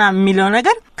አይደለም ምናምን የሚለው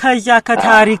ነገር ከዛ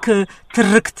ከታሪክ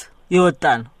ትርክት የወጣ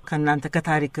ነው። ከናንተ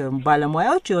ከታሪክ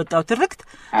ባለሙያዎች የወጣው ትርክት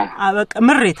አበቃ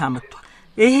ምሬት አመጣ።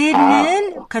 ይሄንን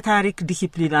ከታሪክ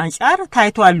ዲሲፕሊን አንፃር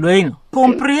ታይቷል ወይ ነው?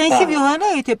 ኮምፕሪሄንሲቭ የሆነ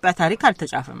የኢትዮጵያ ታሪክ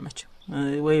አልተጻፈም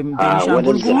ወይም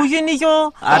ቤኒሻንጉል ጉሙዝን ይዞ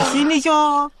አርሲን ይዞ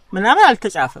ምናምን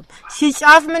አልተጻፈም።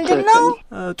 ሲጻፍ ምንድነው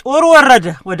ጦር ወረደ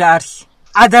ወደ አርሲ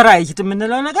አደራይት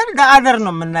የምንለው ነገር ለአደር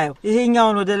ነው የምናየው።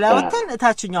 ይሄኛውን ወደ ላይ ወጥተን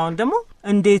ታችኛውን ደግሞ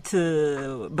እንዴት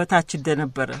በታች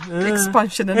እንደነበረ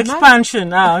ኤክስፓንሽን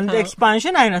እንደ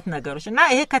ኤክስፓንሽን አይነት ነገሮች እና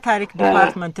ይሄ ከታሪክ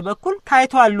ዲፓርትመንት በኩል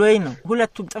ታይቷል ወይ ነው?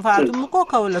 ሁለቱም ጥፋቱም እኮ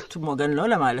ከሁለቱም ወገን ነው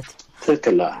ለማለት ነው።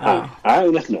 ትክክል ነው።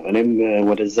 እውነት ነው። እኔም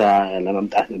ወደዛ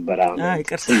ለመምጣት ነበር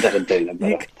ስንደረደር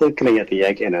ነበር። ትክክለኛ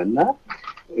ጥያቄ ነው እና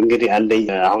እንግዲህ አንደኛ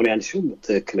አሁን ያልሽው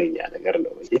ትክክለኛ ነገር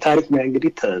ነው። የታሪክ ሙያ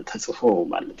እንግዲህ ተጽፎ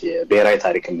ማለት የብሄራዊ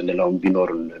ታሪክ የምንለው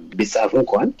ቢኖርን ቢጻፍ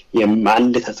እንኳን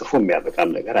አንድ ተጽፎ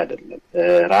የሚያበቃም ነገር አይደለም።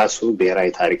 ራሱ ብሄራዊ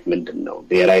ታሪክ ምንድነው?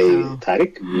 ብሄራዊ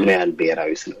ታሪክ ምን ያህል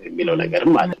ብሄራዊ ነው የሚለው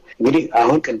ነገርም አለ። እንግዲህ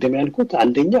አሁን ቀደም ያልኩት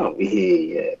አንደኛው ይሄ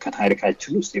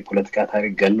ከታሪካችን ውስጥ የፖለቲካ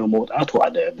ታሪክ ገኖ መውጣቱ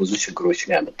አለ ብዙ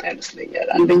ችግሮችን ያመጣ ይመስለኛል።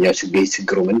 አንደኛው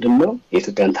ችግሩ ምንድነው?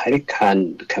 የኢትዮጵያን ታሪክ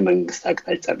ከመንግስት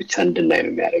አቅጣጫ ብቻ እንድናይ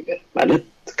ነው የሚያደርገን። ማለት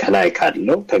ከላይ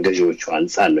ካለው ከገዢዎቹ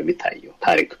አንፃር ነው የሚታየው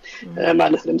ታሪክ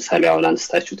ማለት ለምሳሌ አሁን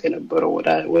አንስታችሁት የነበረው ወደ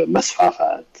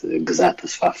መስፋፋት ግዛት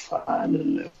ተስፋፋን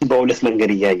በሁለት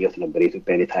መንገድ እያየሁት ነበር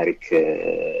የኢትዮጵያን ታሪክ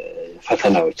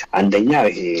ፈተናዎች። አንደኛ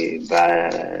ይሄ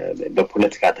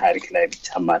በፖለቲካ ታሪክ ላይ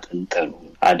ብቻ ማጠንጠኑ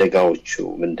አደጋዎቹ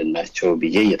ምንድናቸው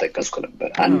ብዬ እየጠቀስኩ ነበር።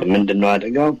 አንድ ምንድነው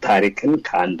አደጋው? ታሪክን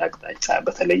ከአንድ አቅጣጫ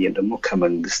በተለየ ደግሞ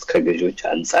ከመንግስት ከገዢዎች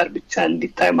አንፃር ብቻ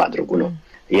እንዲታይ ማድረጉ ነው።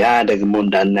 ያ ደግሞ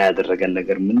እንዳና ያደረገን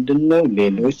ነገር ምንድነው?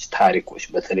 ሌሎች ታሪኮች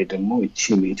በተለይ ደግሞ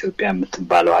እቺም ኢትዮጵያ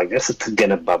የምትባለው ሀገር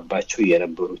ስትገነባባቸው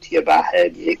የነበሩት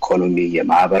የባህል፣ የኢኮኖሚ፣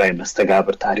 የማህበራዊ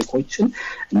መስተጋብር ታሪኮችን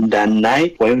እንዳናይ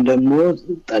ወይም ደግሞ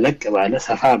ጠለቅ ባለ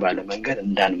ሰፋ ባለ መንገድ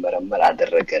እንዳንመረመር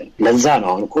አደረገን። ለዛ ነው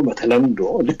አሁን እኮ በተለምዶ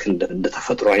ልክ እንደ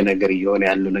ተፈጥሯዊ ነገር እየሆነ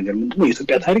ያለው ነገር ምንድነው?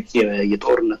 የኢትዮጵያ ታሪክ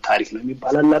የጦርነት ታሪክ ነው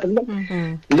የሚባላል አይደለም?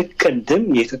 ልክ ቀደም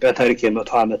የኢትዮጵያ ታሪክ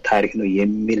የ100 ዓመት ታሪክ ነው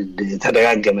የሚል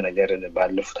ተደጋገመ ነገር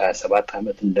ባለ 27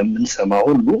 ዓመት እንደምንሰማው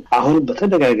ሁሉ አሁን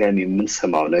በተደጋጋሚ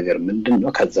የምንሰማው ነገር ምንድነው?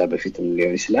 ከዛ በፊትም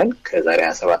ሊሆን ይችላል ከዛሬ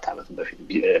 27 ዓመት በፊት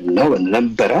ነው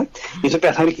ነበር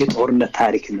የኢትዮጵያ ታሪክ የጦርነት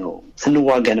ታሪክ ነው፣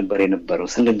 ስንዋጋ ነበር የነበረው፣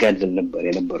 ስንጋደል ነበር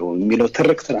የነበረው የሚለው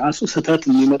ትርክት ራሱ ስህተት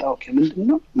የሚመጣው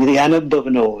ከምንድነው?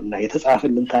 ያነበብነው እና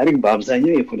የተጻፈልን ታሪክ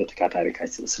በአብዛኛው የፖለቲካ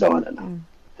ታሪካችን ስለሆነ ነው።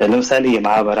 ለምሳሌ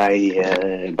የማህበራዊ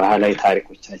ባህላዊ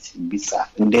ታሪኮቻችን ቢጻፍ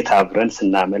እንዴት አብረን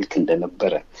ስናመልክ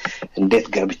እንደነበረ፣ እንዴት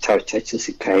ጋብቻዎቻችን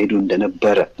ሲካሄዱ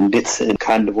እንደነበረ፣ እንዴት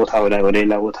ከአንድ ቦታ ወደ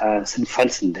ሌላ ቦታ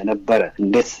ስንፈልስ እንደነበረ፣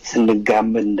 እንዴት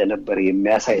ስንጋመድ እንደነበረ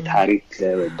የሚያሳይ ታሪክ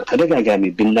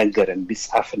በተደጋጋሚ ቢነገረን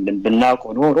ቢጻፍልን ብናውቅ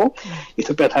ኖሮ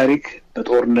የኢትዮጵያ ታሪክ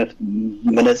በጦርነት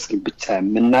መነጽር ብቻ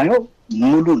የምናየው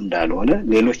ሙሉ እንዳልሆነ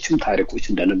ሌሎችም ታሪኮች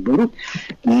እንደነበሩ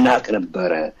እናቅ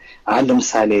ነበረ። አሁን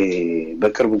ለምሳሌ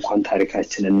በቅርብ እንኳን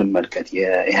ታሪካችን እንመልከት።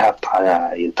 የኢሃፓ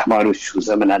የተማሪዎቹ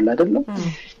ዘመን አለ አይደለም?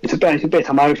 ኢትዮጵያ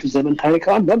የተማሪዎቹ ዘመን ታሪክ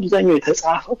አሁን በአብዛኛው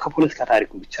የተጻፈው ከፖለቲካ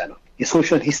ታሪኩ ብቻ ነው።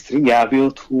 የሶሻል ሂስትሪ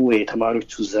የአብዮቱ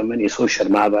የተማሪዎቹ ዘመን የሶሻል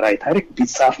ማህበራዊ ታሪክ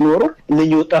ቢጻፍ ኖሮ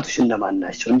እነኚህ ወጣቶች እነማን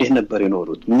ናቸው? እንዴት ነበር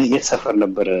የኖሩት? የት ሰፈር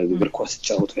ነበር እግር ኳስ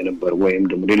ሲጫወቱ የነበረው ወይም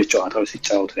ደግሞ ሌሎች ጨዋታዎች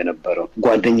ሲጫወቱ የነበረው?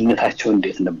 ጓደኝነታቸው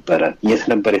እንዴት ነበረ? የት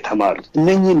ነበር የተማሩት?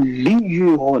 እነኚህ ልዩ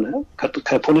የሆነ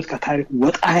ከፖለቲካ ታሪክ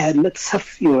ወጣ ያለ ሰፊ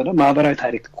የሆነ ማህበራዊ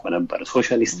ታሪክ እኮ ነበር፣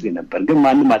 ሶሻል ሂስትሪ ነበር። ግን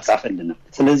ማንም አጻፈልንም።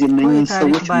 ስለዚህ እነኚህ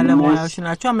ሰዎች ባለሙያዎች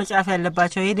ናቸው መጻፍ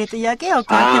ያለባቸው። ይሄ ጥያቄ ያው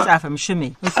ተጻፈም ሽሜ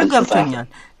እሱ ገብቶኛል።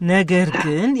 ነገር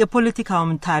ግን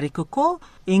የፖለቲካውን ታሪክ እኮ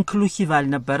ኢንክሉሲቭ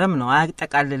አልነበረም ነው፣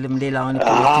 አያጠቃልልም። ሌላውን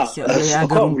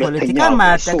የሀገሩን ፖለቲካ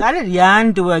ማያጠቃልል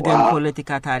የአንድ ወገን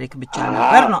ፖለቲካ ታሪክ ብቻ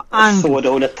ነበር ነው። አንዱ ወደ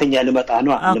ሁለተኛ ልመጣ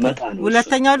ነው።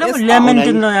 ሁለተኛው ደግሞ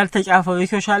ለምንድን ነው ያልተጻፈው?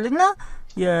 የሶሻልና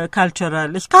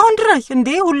የካልቸራል እስካሁን ድረስ እንዴ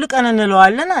ሁሉ ቀን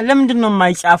እንለዋለን። ለምንድን ነው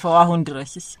የማይጻፈው አሁን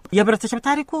ድረስ? የህብረተሰብ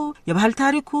ታሪኩ የባህል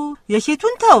ታሪኩ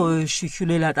የሴቱን ተው እሺ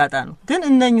ሌላ ጣጣ ነው። ግን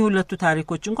እነኚህ ሁለቱ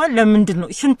ታሪኮች እንኳን ለምንድን ነው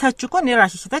ስንተች እኮ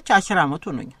የራስ ስተች 10 ዓመት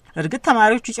ሆኖኛል። እርግጥ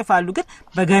ተማሪዎች ይጽፋሉ ግን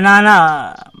በገናና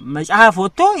መጽሐፍ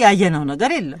ወጥቶ ያየነው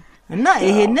ነገር የለም እና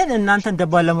ይሄንን እናንተ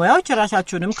እንደባለሙያዎች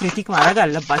ራሳችሁንም ክሪቲክ ማድረግ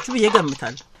አለባችሁ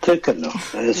በየገምታለሁ ትክክል ነው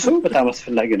እሱ በጣም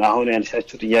አስፈላጊ ነው አሁን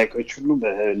ያልሻቸው ጥያቄዎች ሁሉ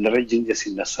ለረጅም ጊዜ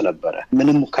ሲነሱ ነበር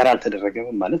ምንም ሙከራ አልተደረገም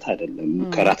ማለት አይደለም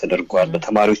ሙከራ ተደርጓል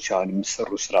በተማሪዎች አሁን የሚሰሩ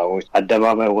ስራዎች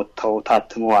አደባባይ ወጥተው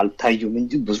ታትመው አልታዩም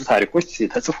እንጂ ብዙ ታሪኮች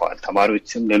ተጽፈዋል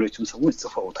ተማሪዎችም ሌሎችም ሰዎች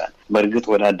ጽፈውታል በእርግጥ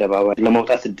ወደ አደባባይ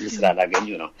ለመውጣት እድል ስላላገኙ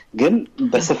ነው ግን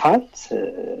በስፋት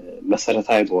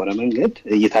መሰረታዊ በሆነ መንገድ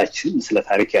እይታችን ስለ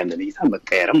ታሪክ ያለን እይታ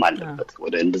መቀየርም አለበት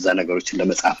ወደ እንደዛ ነገሮችን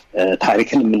ለመጻፍ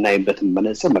ታሪክን የምናይበትን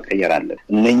መነጽር መቀየር አለበት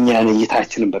እኛን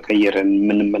እይታችንን በቀየረን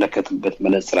የምንመለከትበት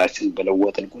መነጽራችን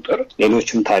በለወጥን ቁጥር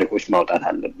ሌሎችም ታሪኮች ማውጣት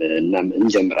አለብን እና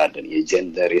እንጀምራለን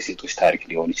የጀንደር የሴቶች ታሪክ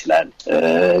ሊሆን ይችላል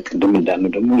ቅድም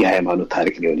እንዳልነው ደግሞ የሃይማኖት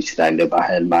ታሪክ ሊሆን ይችላል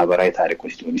የባህል ማህበራዊ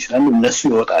ታሪኮች ሊሆን ይችላል እነሱ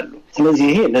ይወጣሉ ስለዚህ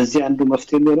ይሄ ለዚህ አንዱ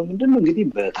መፍትሄ የሚሆነው ምንድነው እንግዲህ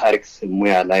በታሪክ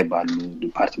ሙያ ላይ ባሉ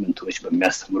ዲፓርትመንቶች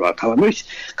በሚያስተምሩ አካባቢዎች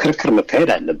ክርክር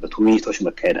መካሄድ አለበት ውይይቶች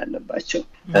መካሄድ አለባቸው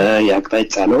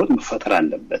ያቅጣጫ ለውጥ መፈጠር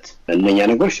አለበት እነኛ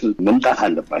ነገሮች መምጣት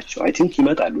አለባቸው አይ ቲንክ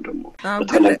ይመጣሉ ደግሞ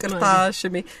በተለቅታ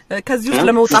ሽሜ ከዚህ ውስጥ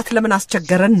ለመውጣት ለምን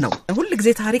አስቸገረን ነው ሁሉ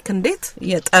ጊዜ ታሪክ እንዴት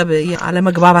የጠብ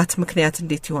ያለመግባባት ምክንያት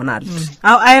እንዴት ይሆናል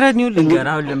አይረኒው ልንገር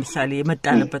አሁን ለምሳሌ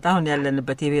የመጣንበት አሁን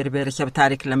ያለንበት የብሄረሰብ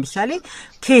ታሪክ ለምሳሌ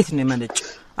ከየት ነው የመነጨ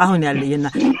አሁን ያለ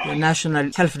የናሽናል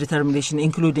ሰልፍ ዲተርሚኔሽን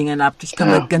ኢንክሉዲንግ አን አፕ ቱ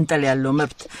ከመገንጠል ያለው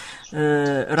መብት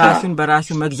ራሱን በራሱ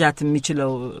መግዛት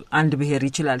የሚችለው አንድ ብሄር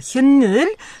ይችላል ስንል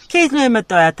ከየት ነው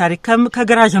የመጣው ያ ታሪክ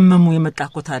ከግራ ዘመሙ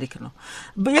የመጣው ታሪክ ነው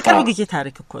የቅርብ ጊዜ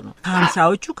ታሪክ እኮ ነው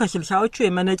ከ50ዎቹ ከ60ዎቹ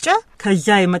የመነጨ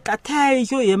ከዛ የመጣ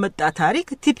ተያይዞ የመጣ ታሪክ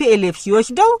ቲፒኤልኤፍ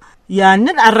ሲወስደው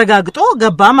ያንን አረጋግጦ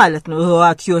ገባ ማለት ነው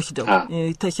ህዋት ሲወስደው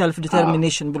ሰልፍ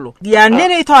ዲተርሚኔሽን ብሎ ያንን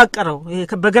ነው የተዋቀረው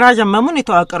በግራ ዘመሙ ነው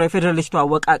የተዋቀረው የፌደራሊስቱ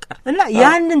አወቃቀር እና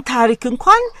ያንን ታሪክ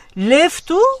እንኳን ሌፍቱ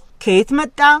ከየት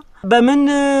መጣ በምን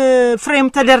ፍሬም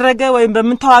ተደረገ ወይም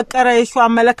በምን ተዋቀረ እሱ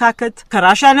አመለካከት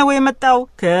ከራሻ ነው የመጣው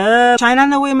ከቻይና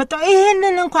ነው የመጣው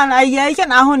ይሄንን እንኳን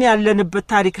አያይዘን አሁን ያለንበት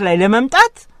ታሪክ ላይ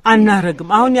ለመምጣት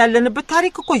አናረግም አሁን ያለንበት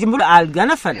ታሪክ እኮ ዝም ብሎ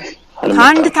አልገነፈለ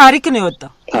አንድ ታሪክ ነው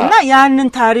የወጣው እና ያንን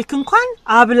ታሪክ እንኳን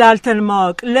አብላልተን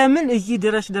ማወቅ ለምን እዚህ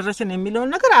ድረስ ደረሰን የሚለው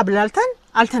ነገር አብላልተን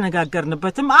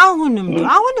አልተነጋገርንበትም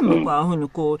አሁንም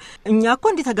እኮ እኛ እኮ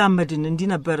እንዲተጋመድን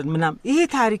እንዲነበርን ምናም ይሄ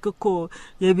ታሪክ እኮ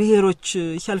የብሄሮች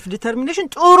ሰልፍ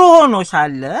ዲተርሚኔሽን ጥሩ ሆኖ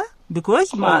ሳለ because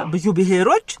ብዙ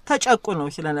ብሄሮች ተጨቁነው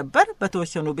ስለነበር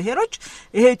በተወሰኑ ብሄሮች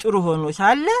ይሄ ጥሩ ሆኖ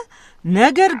ሳለ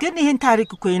ነገር ግን ይሄን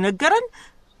ታሪክ እኮ የነገረን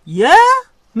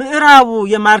ምዕራቡ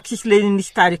የማርክሲስት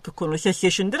ሌኒኒስት ታሪክ እኮ ነው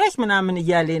ሴሴሽን ድረስ ምናምን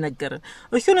ይያለ የነገረን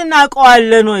እሱን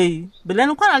እናቀዋለን ወይ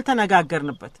ብለን እንኳን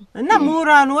አልተነጋገርንበትም እና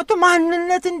ምሁራን ወጡ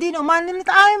ማንነት እንዲ ነው ማንነት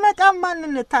አይመጣም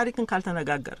ማንነት ታሪክን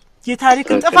ካልተነጋገር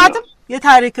የታሪክን ጥፋትም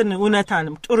የታሪክን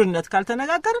እውነታንም ጥሩነት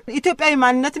ካልተነጋገርን ኢትዮጵያዊ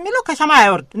ማንነት የሚለው ከሰማይ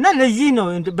አይወርድ እና ለዚህ ነው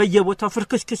በየቦታው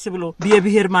ፍርክስክስ ብሎ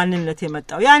የብሄር ማንነት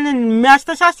የመጣው ያንን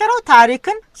የሚያስተሳስረው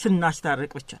ታሪክን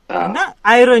ስናስታርቅ ብቻ እና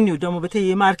አይሮኒው ደግሞ በተለይ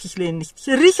የማርክሲስት ሌኒኒስት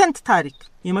ሪሰንት ታሪክ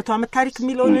የመቶ ዓመት ታሪክ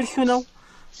የሚለው እርሱ ነው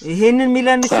ይሄንን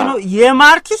ሚለን እሱ ነው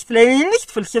የማርክሲስት ሌኒኒስት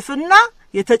ፍልስፍና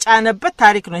የተጫነበት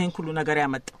ታሪክ ነው ይሄን ሁሉ ነገር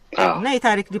ያመጣው እና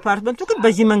የታሪክ ዲፓርትመንቱ ግን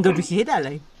በዚህ መንገዱ ሲሄድ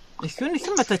አላይ እሱን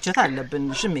መተቸት አለብን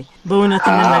ሽሜ በእውነት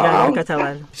እንነጋገር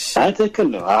ከተባለ ትክክል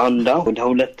ነው አሁን ወደ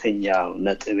ሁለተኛው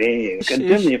ነጥቤ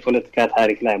ቅድም የፖለቲካ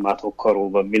ታሪክ ላይ ማተኮሩ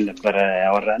በሚል ነበር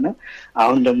ያወራነው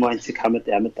አሁን ደግሞ አንቺ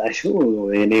ያመጣሽው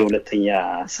የኔ ሁለተኛ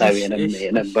ሐሳብ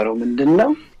የነበረው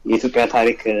ምንድነው የኢትዮጵያ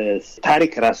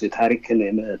ታሪክ ራሱ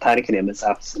ታሪክን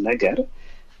የመጻፍ ነገር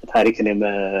ታሪክን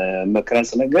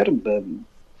የመቅረጽ ነገር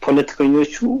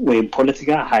ፖለቲከኞቹ ወይም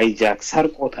ፖለቲካ ሃይጃክ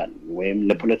ሰርቆታል ወይም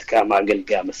ለፖለቲካ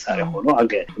ማገልገያ መሳሪያ ሆኖ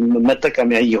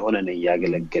መጠቀሚያ እየሆነ ነው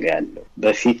ያገለገለ ያለው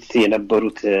በፊት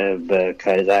የነበሩት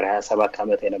ከዛሬ 27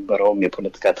 ዓመት የነበረው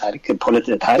የፖለቲካ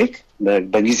ታሪክ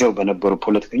በጊዜው በነበሩ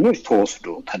ፖለቲከኞች ተወስዶ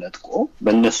ተነጥቆ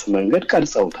በእነሱ መንገድ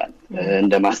ቀርጸውታል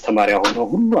እንደ ማስተማሪያ ሆኖ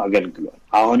ሁሉ አገልግሏል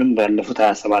አሁንም ባለፉት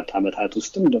 27 ዓመታት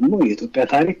ውስጥም ደግሞ የኢትዮጵያ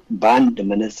ታሪክ በአንድ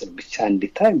መነጽር ብቻ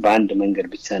እንዲታይ በአንድ መንገድ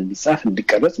ብቻ እንዲጻፍ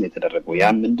እንዲቀረጽ ነው የተደረገው ያ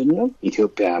ምንድነው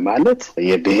ኢትዮጵያ ማለት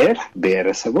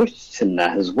ብሄረሰቦችና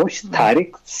ህዝቦች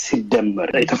ታሪክ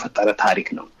ሲደመር የተፈጠረ ታሪክ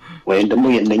ነው ወይም ደግሞ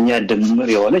የነኛ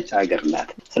ድምር የሆነች ሀገር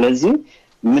ናት ስለዚህ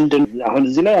ምንድን አሁን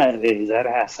እዚህ ላይ ዛሬ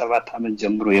 27 ዓመት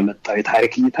ጀምሮ የመጣው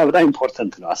የታሪክ እይታ በጣም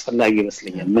ኢምፖርታንት ነው አስፈላጊ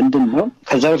ይመስለኛል ምንድነው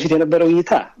ከዛ በፊት የነበረው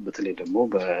እይታ በተለይ ደግሞ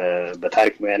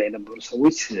በታሪክ ሙያ ላይ የነበሩ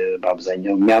ሰዎች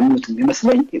በአብዛኛው የሚያምኑት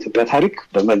የሚመስለኝ የኢትዮጵያ ታሪክ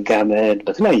በመጋመድ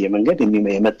በተለያየ መንገድ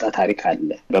የመጣ ታሪክ አለ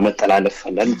በመተላለፍ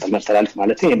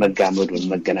ማለት የመጋመዱን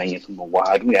መገናኘቱን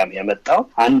መዋሃዱ የመጣው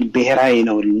አንድ ብሄራዊ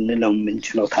ነው ልንለው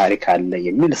የምንችለው ታሪክ አለ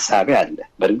የሚል እሳቤ አለ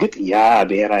በእርግጥ ያ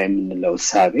ብሄራዊ የምንለው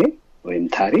እሳቤ ወይም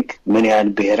ታሪክ ምን ያህል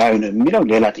ብሄራዊ ነው የሚለው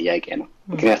ሌላ ጥያቄ ነው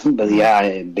ምክንያቱም በዚያ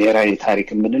ብሄራዊ ታሪክ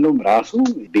የምንለው ራሱ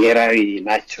ብሄራዊ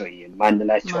ናቸው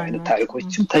የማንላቸው አይነት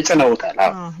ታሪኮችም ተጭነውታል።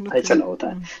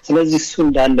 ተጭነውታል። ስለዚህ እሱ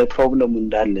እንዳለ ፕሮብሌሙ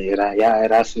እንዳለ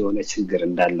ራሱ የሆነ ችግር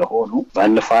እንዳለ ሆኖ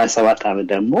ባለፈው 27 ዓመት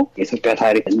ደግሞ የኢትዮጵያ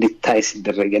ታሪክ እንዲታይ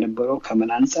ሲደረግ የነበረው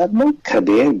ከምን አንፃር ነው?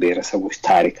 ከብሄር ብሄረሰቦች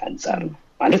ታሪክ አንፃር ነው።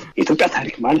 ማለት የኢትዮጵያ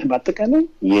ታሪክ ማለት በአጠቃላይ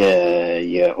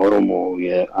የኦሮሞ፣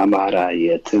 የአማራ፣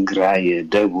 የትግራይ፣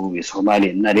 የደቡብ፣ የሶማሌ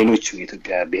እና ሌሎች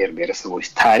የኢትዮጵያ ብሄር ብሄረሰቦች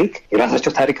ታሪክ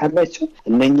የራሳቸው ታሪክ አላቸው።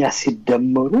 እነኛ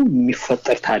ሲደመሩ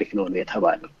የሚፈጠር ታሪክ ነው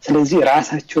የተባለው። ስለዚህ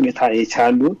ራሳቸውን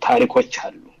የቻሉ ታሪኮች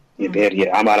አሉ።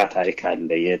 የአማራ ታሪክ አለ፣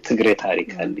 የትግሬ ታሪክ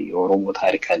አለ፣ የኦሮሞ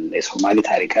ታሪክ አለ፣ የሶማሌ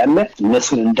ታሪክ አለ።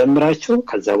 እነሱን እንደምራቸው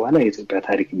ከዛ በኋላ የኢትዮጵያ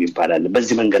ታሪክ ይባላል።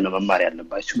 በዚህ መንገድ ነው መማር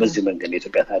ያለባቸው። በዚህ መንገድ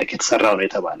የኢትዮጵያ ታሪክ የተሰራው ነው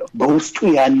የተባለው። በውስጡ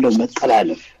ያለው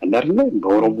መጠላለፍ አይደል?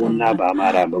 በኦሮሞና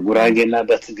በአማራ፣ በጉራጌና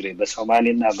በትግሬ፣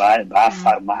 በሶማሌና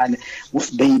በአፋር መሀል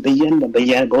ውስጥ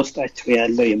በውስጣቸው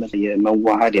ያለው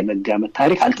የመዋሃድ የመጋመት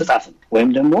ታሪክ አልተጻፈም ወይም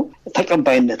ደግሞ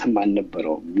ተቀባይነትም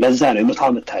አልነበረውም። ለዛ ነው የ100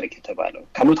 ዓመት ታሪክ የተባለው።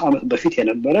 ከ100 ዓመት በፊት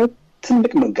የነበረ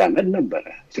ትልቅ መጋመድ ነበረ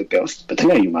ኢትዮጵያ ውስጥ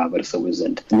በተለያዩ ማህበረሰቦች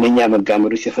ዘንድ። እነኛ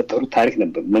መጋመዶች የፈጠሩት ታሪክ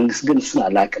ነበር። መንግስት ግን እሱን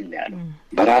አላቅም ነው ያለው።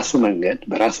 በራሱ መንገድ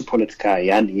በራሱ ፖለቲካ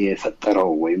ያን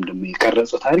የፈጠረው ወይም ደግሞ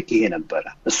የቀረጸው ታሪክ ይሄ ነበረ።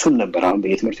 እሱን ነበር አሁን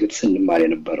በየትምህርት ቤቱ ስንማር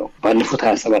የነበረው። ባለፉት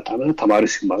 27 ዓመታት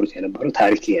ተማሪዎች ሲማሩት የነበረው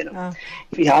ታሪክ ይሄ ነው።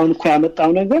 አሁን እኮ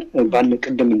ያመጣው ነገር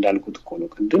ቅድም እንዳልኩት እኮ ነው።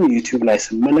 ቅድም ዩቲዩብ ላይ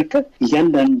ስመለከት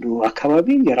እያንዳንዱ አካባቢ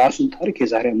የራሱን ታሪክ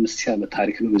የዛሬ 5000 ዓመት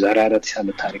ታሪክ ነው፣ የዛሬ 4000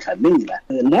 ዓመት ታሪክ አለኝ ይላል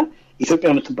እና ኢትዮጵያ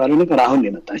የምትባለው ነገር አሁን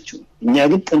የመጣችው። እኛ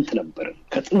ግን ጥንት ነበርን።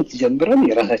 ከጥንት ጀምረን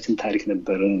የራሳችን ታሪክ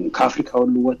ነበርን። ከአፍሪካ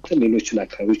ሁሉ ወጥተን ሌሎችን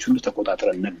አካባቢዎች ሁሉ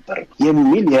ተቆጣጥረን ነበር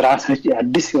የሚል የራሳችን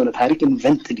አዲስ የሆነ ታሪክ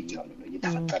ኢንቨንትድ ይሆናል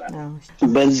ተፈጠረ።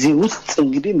 በዚህ ውስጥ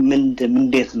እንግዲህ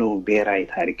እንዴት ነው ብሄራዊ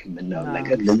ታሪክ የምንለው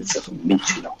ነገር ልንጽፍ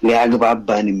የምንችለው?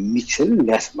 ሊያግባባን የሚችል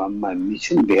ሊያስማማ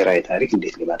የሚችል ብሄራዊ ታሪክ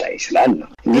እንዴት ሊመጣ ይችላል ነው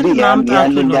እንግዲህ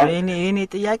የኔ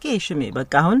ጥያቄ። ሽሜ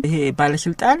በቃ አሁን ይሄ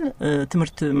ባለስልጣን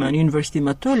ትምህርት ዩኒቨርሲቲ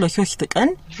መጥቶ ለ3 ቀን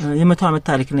የ100 ዓመት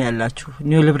ታሪክ ነው ያላችሁ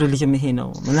ኒው ሊበራሊዝም ይሄ ነው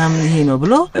ምናምን ይሄ ነው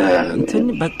ብሎ እንትን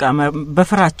በቃ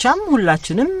በፍራቻም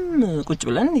ሁላችንም ቁጭ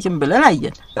ብለን ይም ብለን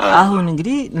አየን። አሁን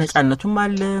እንግዲህ ነፃነቱም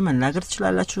አለ፣ መናገር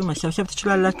ትችላላችሁ፣ መሰብሰብ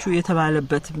ትችላላችሁ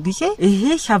የተባለበት ጊዜ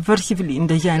ይሄ ሳብቨርሲቭሊ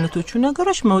እንደዚህ አይነቶቹ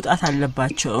ነገሮች መውጣት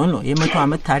አለባቸው ነው። የ100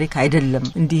 ዓመት ታሪክ አይደለም፣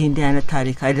 እንዲህ አይነት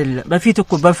ታሪክ አይደለም። በፊት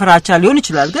እኮ በፍራቻ ሊሆን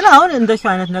ይችላል፣ ግን አሁን እንደዚህ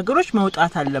አይነት ነገሮች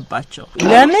መውጣት አለባቸው።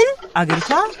 ለምን?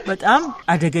 አገሪቷ በጣም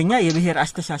አደገኛ የብሄር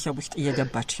አስተሳሰብ ውስጥ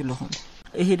እየገባች ስለሆነ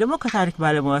ይሄ ደግሞ ከታሪክ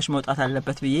ባለሙያዎች መውጣት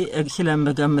አለበት ብዬ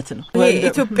ስለምገምት ነው።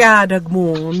 ኢትዮጵያ ደግሞ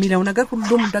የሚለው ነገር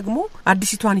ሁሉም ደግሞ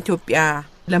አዲሲቷን ኢትዮጵያ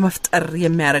ለመፍጠር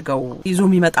የሚያደርገው ይዞ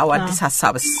የሚመጣው አዲስ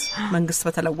ሐሳብስ መንግስት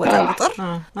በተለወጠ ቁጥር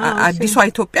አዲሷ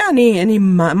ኢትዮጵያ እኔ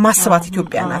ማስባት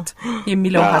ኢትዮጵያ ናት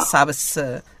የሚለው ሐሳብስ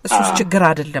እሱስ ችግር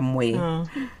አይደለም ወይ?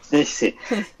 እሺ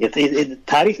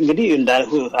ታሪክ እንግዲህ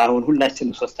እንዳልኩ አሁን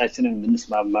ሁላችንም ሶስታችንም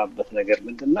የምንስማማበት ነገር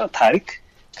ምንድነው? ታሪክ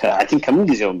ከምን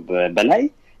ጊዜው በላይ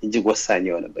እጅግ ወሳኝ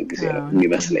የሆነበት ጊዜ ነው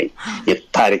የሚመስለኝ።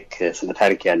 ስለ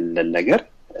ታሪክ ያለን ነገር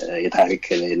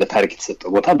ለታሪክ የተሰጠው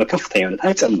ቦታ በከፍተኛ ሁኔታ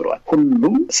ጨምሯል።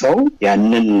 ሁሉም ሰው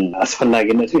ያንን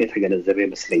አስፈላጊነቱ የተገነዘበ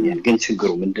ይመስለኛል። ግን ችግሩ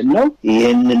ምንድነው?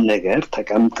 ይህንን ነገር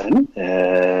ተቀምጠን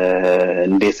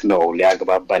እንዴት ነው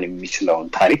ሊያግባባን የሚችለውን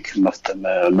ታሪክ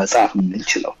መጻፍ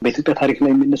የምንችለው? በኢትዮጵያ ታሪክ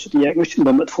ላይ የሚነሱ ጥያቄዎችን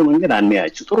በመጥፎ መንገድ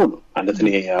አንያቸው ጥሩ ነው ማለት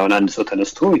ነው። አሁን አንድ ሰው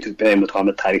ተነስቶ ኢትዮጵያ የ100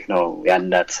 ዓመት ታሪክ ነው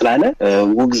ያላት ስላለ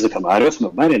ውግዝ ከማሪዎስ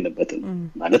መባል የለበትም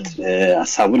ማለት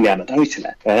ሐሳቡን ሊያመጣው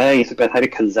ይችላል። የኢትዮጵያ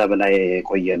ታሪክ ከዛ በላይ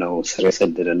ነው፣ ስር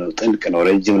የሰደደ ነው፣ ጥልቅ ነው፣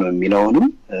 ረጅም ነው የሚለውንም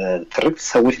ትርክ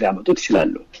ሰዎች ሊያመጡት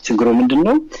ይችላሉ። ችግሩ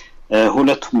ምንድነው?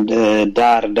 ሁለቱም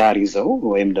ዳር ይዘው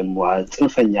ወይም ደግሞ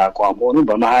ጽንፈኛ አቋም ሆኖ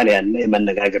በመሃል ያለ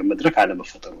የመነጋገር መድረክ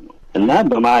አለመፈጠሩ ነው። እና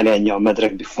በመሃል ያኛው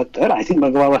መድረክ ቢፈጠር አይ ቲንክ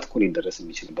መግባባት እኮ ሊደረስ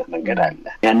የሚችልበት መንገድ አለ።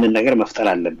 ያንን ነገር መፍጠር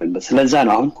አለብን። ስለዛ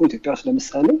ነው አሁን እኮ ኢትዮጵያ ውስጥ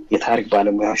ለምሳሌ የታሪክ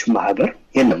ባለሙያዎች ማህበር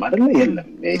የለም አይደል? የለም።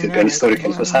 የኢትዮጵያ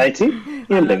ሂስቶሪካል ሶሳይቲ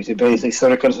የለም። የኢትዮጵያ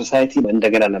ሂስቶሪካል ሶሳይቲ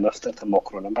እንደገና ለመፍጠር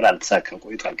ተሞክሮ ነበር፣ አልተሳካም።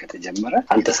 ቆይቷል ከተጀመረ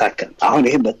አልተሳካም። አሁን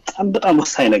ይሄ በጣም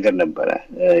ወሳኝ ነገር ነበረ።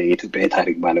 የኢትዮጵያ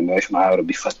የታሪክ ባለሙያዎች ማህበር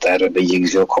ቢፈጠር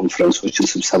በየጊዜው ኮንፈረንሶችን፣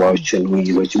 ስብሰባዎችን፣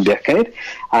 ውይይቶችን ቢያካሄድ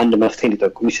አንድ መፍትሄ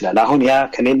ሊጠቁም ይችላል። አሁን ያ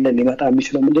ከሌለ ሊመጣ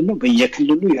የሚችለው ምንድነው?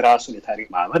 በየክልሉ የራሱን የታሪክ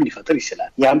ማህበር ሊፈጥር ይችላል።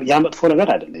 ያ መጥፎ ነገር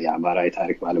አይደለም። የአማራ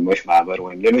የታሪክ ባለሙያዎች ማህበር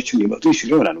ወይም ሌሎችም ሊመጡ ይችላሉ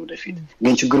ይሆናል ወደፊት።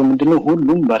 ግን ችግሩ ምንድነው?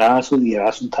 ሁሉም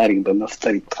የራሱን ታሪክ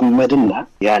በመፍጠር ይጠመድና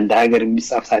ያ እንደ ሀገር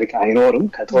የሚጻፍ ታሪክ አይኖርም።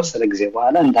 ከተወሰነ ጊዜ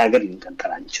በኋላ እንደ ሀገር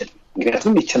ልንቀጥል አንችልም።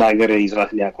 ምክንያቱም ይችላል ሀገር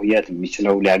ይዟት ሊያቆያት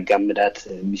የሚችለው ሊያጋምዳት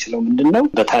የሚችለው ምንድነው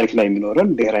በታሪክ ላይ የሚኖረን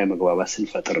ብሔራዊ መግባባት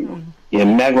ስንፈጥር ነው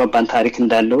የሚያግባባን ታሪክ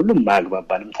እንዳለ ሁሉ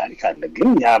ማግባባንም ታሪክ አለ ግን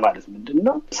ያ ማለት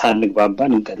ምንድነው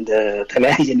ሳንግባባን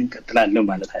ተለያየን እንቀጥላለን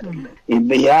ማለት አይደለም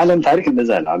የዓለም ታሪክ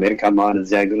እንደዛ ነው አሜሪካ ማን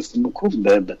እዚህ ሀገር ውስጥ እኮ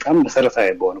በጣም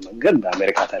መሰረታዊ በሆነ መንገድ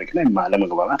በአሜሪካ ታሪክ ላይ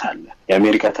ማለመግባባት አለ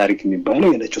የአሜሪካ ታሪክ የሚባለው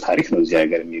የነጩ ታሪክ ነው እዚህ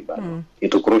ሀገር የሚባለው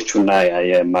የጥቁሮቹና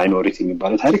የማይኖሪቲ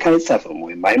የሚባለው ታሪክ አይጻፍም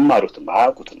ወይም አይማሩትም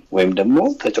አያውቁትም ወይም ደግሞ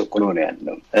ተጨቁኖ ነው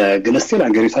ያለው ግን እስቲል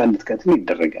ሀገሪቷ እንድትቀጥል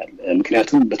ይደረጋል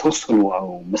ምክንያቱም በተወሰኑ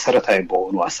መሰረታዊ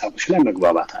በሆኑ ሐሳቦች ላይ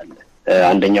መግባባት አለ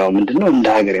አንደኛው ምንድነው እንደ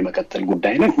ሀገር የመቀጠል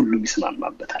ጉዳይ ላይ ሁሉም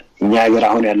ይስማማበታል እኛ ሀገር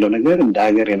አሁን ያለው ነገር እንደ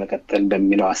ሀገር የመቀጠል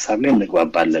በሚለው ሐሳብ ላይ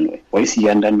እንግባባለን ወይስ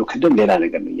እያንዳንዱ ክልል ሌላ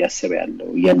ነገር ነው ያሰበ ያለው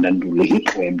እያንዳንዱ ልሂቅ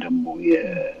ወይም ደግሞ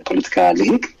የፖለቲካ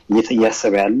ልሂቅ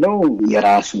እያሰበ ያለው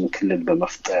የራሱን ክልል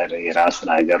በመፍጠር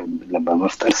የራሱን ሀገር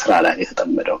በመፍጠር ስራ ላይ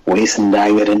የተጠመደው ወይስ እንደ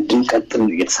ሀገር እንድንቀጥል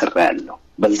እየተሰራ ያለው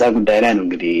በዛ ጉዳይ ላይ ነው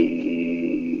እንግዲህ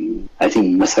I think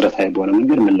መሰረታዊ በሆነ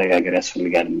መንገድ መነጋገር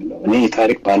ያስፈልጋል ማለት እኔ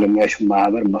የታሪክ ባለሙያዎች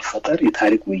ማህበር መፈጠር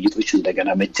የታሪክ ውይይቶች እንደገና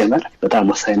መጀመር በጣም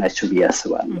ወሳኝ ናቸው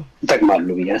ብያስባለሁ ይጠቅማሉ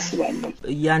ብያስባለሁ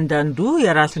ያንዳንዱ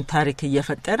የራሱን ታሪክ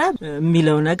እየፈጠረ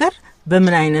የሚለው ነገር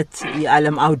በምን አይነት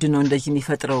የዓለም አውድ ነው እንደዚህ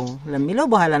የሚፈጥረው ለሚለው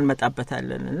በኋላ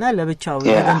እንመጣበታለን እና ለብቻው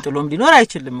ተገንጥሎም ሊኖር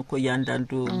አይችልም እኮ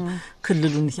ያንዳንዱ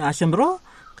ክልሉን አሸምሮ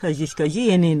ከዚህ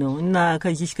የኔ ነው እና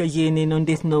ከዚህ የኔ ነው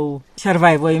እንዴት ነው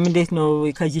ሰርቫይቭ ወይም እንዴት ነው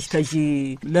ከዚህ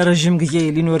ለረጅም ጊዜ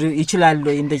ሊኖር ይችላል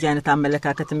ወይ እንደዚህ አይነት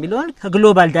አመለካከት የሚለውን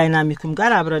ከግሎባል ዳይናሚኩም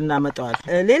ጋር አብረን እናመጣዋል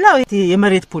ሌላው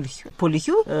የመሬት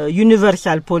ፖሊሲው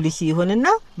ዩኒቨርሳል ፖሊሲ ይሆንና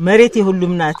መሬት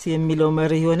የሁሉም ናት የሚለው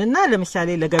መርህ ይሆንና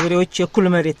ለምሳሌ ለገበሬዎች የኩል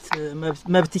መሬት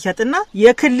መብት ይሰጥና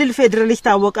የክልል ፌደራሊስት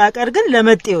አወቃቀር ግን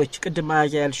ለመጤዎች ቅድም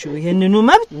ያልሽው ይሄንኑ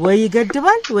መብት ወይ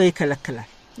ይገድባል ወይ ይከለክላል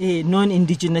ይሄ ኖን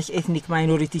ኢንዲጂነስ ኤትኒክ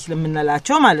ማይኖሪቲስ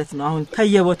ለምንላቸው ማለት ነው አሁን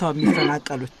ከየቦታው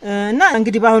የሚፈናቀሉት እና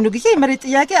እንግዲህ በአሁኑ ጊዜ የመሬት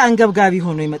ጥያቄ አንገብጋቢ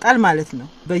ሆኖ ይመጣል ማለት ነው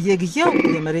በየጊዜው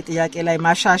የመሬት ጥያቄ ላይ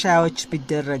ማሻሻያዎች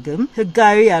ቢደረግም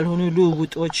ህጋዊ ያልሆኑ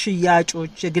ልውውጦች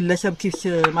ሽያጮች የግለሰብ ኪስ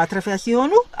ማትረፊያ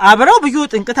ሲሆኑ አብረው ብዙ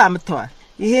ጥንቅት አምጥተዋል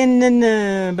ይሄንን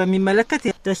በሚመለከት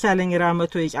ደሳለኝ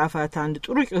ራመቶ የጻፋት አንድ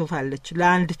ጥሩ ጽሁፍ አለች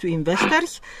ላንድ ቱ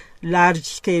ኢንቨስተርስ ላርጅ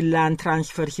ስኬል ላንድ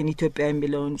ትራንስፈርስ ኢን ኢትዮጵያ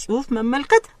የሚለውን ጽሁፍ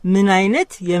መመልከት ምን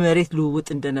አይነት የመሬት ልውውጥ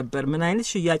እንደነበር ምን አይነት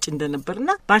ሽያጭ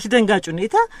እንደነበርና በአስደንጋጭ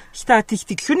ሁኔታ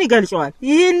ስታቲስቲክሱን ይገልጸዋል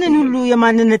ይሄንን ሁሉ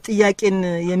የማንነት ጥያቄን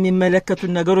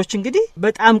የሚመለከቱ ነገሮች እንግዲህ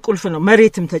በጣም ቁልፍ ነው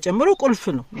መሬትም ተጨምሮ ቁልፍ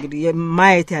ነው እንግዲህ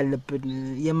ማየት ያለብን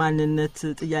የማንነት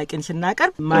ጥያቄን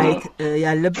ስናቀርብ ማየት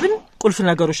ያለብን ቁልፍ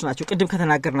ነገሮች ናቸው ቅድም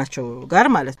ከተናገርናቸው ጋር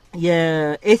ማለት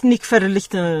የኤትኒክ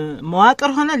ፌደራሊስት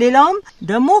መዋቅር ሆነ ሌላውም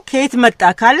ደግሞ ከየት መጣ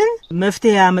ካልን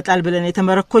መፍትሄ ያመጣል ብለን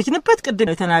የተመረኮዝንበት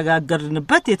ቅድም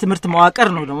የተናጋገርንበት የትምህርት መዋቅር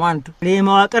ነው ደግሞ አንዱ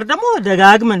ለመዋቅር ደግሞ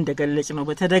ደጋግመን እንደገለጽ ነው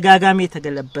በተደጋጋሚ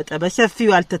የተገለበጠ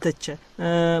በሰፊው አልተተቸ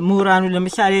ምሁራኑ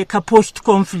ለምሳሌ ከፖስት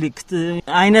ኮንፍሊክት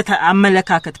አይነት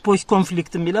አመለካከት ፖስት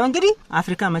ኮንፍሊክት የሚለው እንግዲህ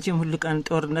አፍሪካ መቼም ሁሉ ቀን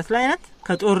ጦርነት ላይ ናት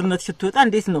ከጦርነት ስትወጣ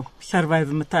እንዴት ነው ሰርቫይቭ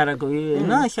የምታረገው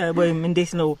እና ወይም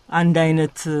እንዴት ነው አንድ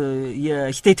አይነት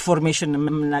የስቴት ፎርሜሽን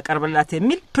የምናቀርብላት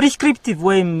የሚል ፕሪስክሪፕቲቭ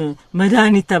ወይም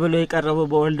መድኃኒት ተብሎ የቀረበው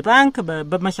በወርልድ ባንክ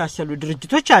በመሳሰሉ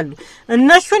ድርጅቶች አሉ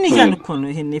እነሱን ይዘን እኮ ነው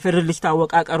ይሄን የፌደራሊስት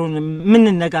አወቃቀሩን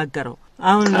የምንነጋገረው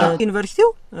አሁን ዩኒቨርሲቲው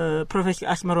ፕሮፌሰር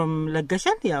አስመሮም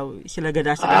ለገሰን ያው ስለ ገዳ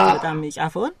ስርዓት በጣም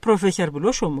የጻፈውን ፕሮፌሰር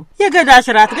ብሎ ሾሞ የገዳ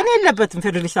ስርዓት ግን የለበትም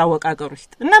ፌደራሊስት አወቃቀር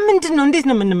ውስጥ እና ምንድነው እንዴት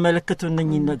ነው የምንመለከተው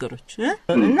እነኚህ ነገሮች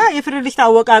እና የፌደራሊስት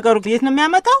አወቃቀሩ የት ነው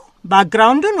የሚያመጣው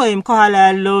ባክግራውንዱን ወይም ከኋላ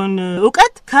ያለውን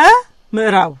ዕውቀት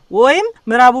ምዕራቡ ወይም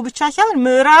ምዕራቡ ብቻ ሳይሆን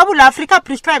ምዕራቡ ለአፍሪካ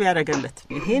ፕሪስክራይብ ያደረገለት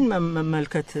ይሄን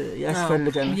መመልከት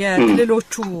ያስፈልጋል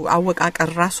የክልሎቹ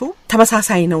አወቃቀር ራሱ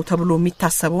ተመሳሳይ ነው ተብሎ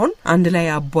የሚታሰበውን አንድ ላይ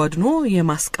አቧድኖ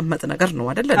የማስቀመጥ ነገር ነው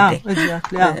አይደል እንዴ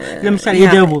ለምሳሌ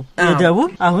የደቡብ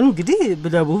አሁን እንግዲህ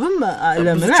በደቡብም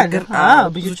ለምን አገር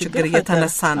ብዙ ችግር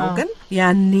እየተነሳ ነው ግን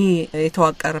ያኔ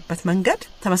የተዋቀረበት መንገድ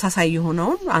ተመሳሳይ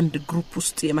የሆነውን አንድ ግሩፕ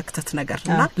ውስጥ የመክተት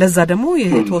ነገርና ለዛ ደግሞ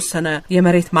የተወሰነ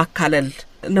የመሬት ማካለል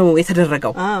ነው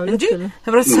የተደረገው እንጂ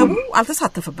ህብረተሰቡ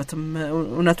አልተሳተፈበትም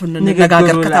እውነቱን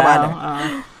እንነጋገር ከተባለ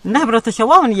እና ህብረተሰቡ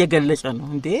አሁን እየገለጸ ነው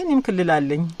እንዴ እኔም ክልል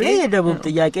አለኝ የደቡብ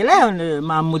ጥያቄ ላይ አሁን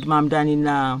ማሙድ ማምዳኒና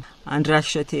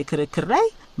አንድራስ ሸቴ ክርክር ላይ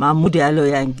ማሙድ ያለው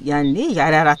ያኔ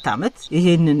ዛሬ 4 አመት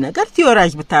ይሄንን ነገር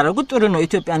ቲዮራይዝ ብታረጉት ጥሩ ነው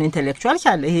ኢትዮጵያን ኢንተሌክቹዋልስ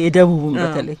አለ ይሄ የደቡብም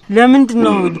በተለይ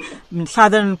ለምንድነው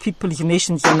ሳዘርን ፒፕልስ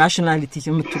ኔሽንስ ናሽናሊቲስ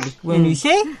የምትሉት when you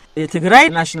say የትግራይ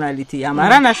ናሽናሊቲ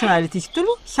የአማራ ናሽናሊቲ ስትሉ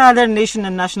ሳዘርን ኔሽን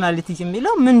ናሽናሊቲ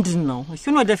የሚለው ምንድነው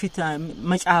እሱን ወደፊት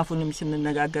መጽሐፉንም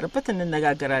ስንነጋገርበት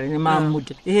እንነጋገራለን ማሙድ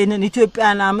ይሄንን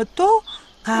ኢትዮጵያን አመጥቶ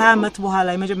ከአመት በኋላ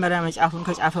የመጀመሪያ መጽሐፉን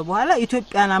ከጻፈ በኋላ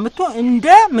ኢትዮጵያን አመጥቶ እንደ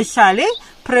ምሳሌ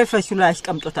ፕሬፌሱ ላይ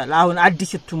አስቀምጦታል አሁን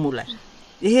አዲስ እትሙ ላይ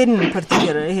ይሄን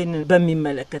ፓርቲኩላር ይሄን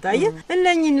በሚመለከት አየ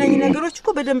እነኚህ ነገሮች እኮ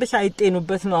በደንብ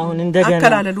ሳይጤኑበት ነው አሁን እንደገና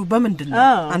አከላለሉ በመንድነው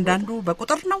አንዳንዱ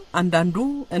በቁጥር ነው አንዳንዱ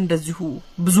እንደዚሁ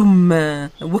ብዙም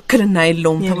ውክልና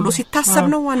የለውም ተብሎ ሲታሰብ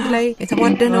ነው አንድ ላይ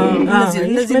የተዋደነው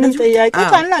እነዚህ ምንም ጥያቄ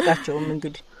ታላቃቸውም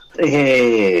ይሄ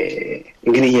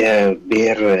እንግዲህ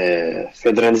የብሔር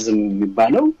ፌደራሊዝም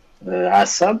የሚባለው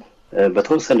ሐሳብ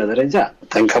በተወሰነ ደረጃ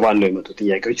ተንከባለው የመጡ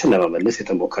ጥያቄዎችን ለመመለስ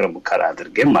የተሞከረ ሙከራ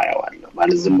አድርገን ማያዋለሁ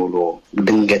ማለት ዝም ብሎ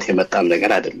ድንገት የመጣም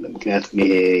ነገር አይደለም ምክንያቱም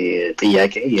ይሄ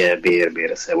ጥያቄ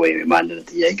የብሔረሰብ ወይ ማንነት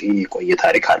ጥያቄ የቆየ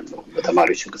ታሪክ አለው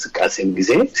በተማሪዎች እንቅስቃሴም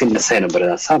ጊዜ ሲነሳ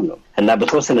የነበረ ሐሳብ ነው እና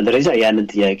በተወሰነ ደረጃ ያንን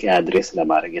ጥያቄ አድሬስ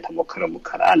ለማድረግ የተሞከረ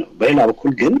ሙከራ ነው በሌላ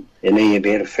በኩል ግን እኔ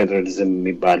የብሔር ፌደራሊዝም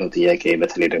የሚባለው ጥያቄ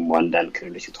በተለይ ደግሞ አንዳንድ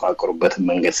ክልሎች የተዋቀሩበት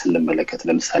መንገድ ስንመለከት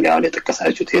ለምሳሌ አሁን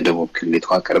የተከሳቹት የደቡብ ክልል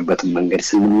የተዋቀረበት መንገድ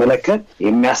ስንመለከት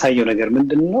የሚያሳየው ነገር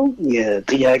ምንድነው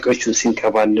የጥያቄዎችን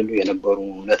ሲንከባለሉ የነበሩ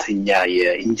እውነተኛ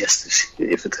የኢንጀስቲስ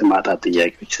የፍትህ ማጣት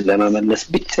ጥያቄዎችን ለመመለስ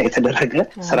ብቻ የተደረገ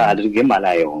ስራ አድርገም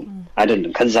አላየውም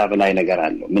አይደለም ከዛ በላይ ነገር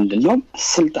አለው ምንድነው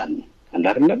ስልጣን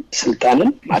አንዳርለም ስልጣንን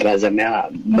ማራዘሚያ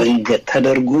መንገድ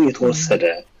ተደርጎ የተወሰደ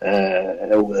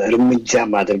እርምጃ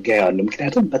ማድረግ ያለው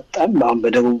ምክንያቱም በጣም አሁን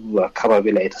በደቡብ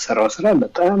አካባቢ ላይ የተሰራው ስራ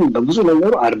በጣም በብዙ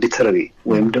ነገሩ አርቢትራሪ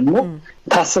ወይም ደግሞ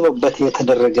ታስበበት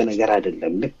የተደረገ ነገር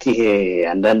አይደለም ልክ ይሄ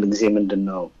አንዳንድ ጊዜ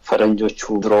ምንድነው ፈረንጆቹ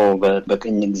ድሮ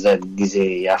በቅኝ ግዛት ጊዜ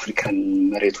የአፍሪካን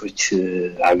መሬቶች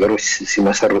አገሮች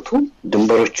ሲመሰርቱ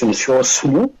ድንበሮችን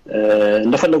ሲወስኑ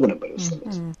እንደፈለጉ ነበር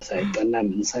የወሰኑት ሳይጠና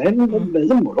ምን ሳይል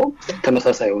ዝም ብሎ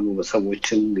ተመሳሳይ የሆኑ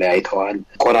ሰዎችን ለያይተዋል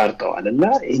ቆራርጠዋል እና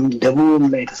ደቡብ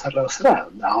ላይ የተሰራው ስራ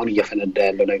አሁን እየፈነዳ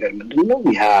ያለው ነገር ምንድነው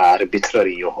ያ አርቢትራሪ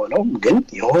የሆነው ግን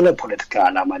የሆነ ፖለቲካ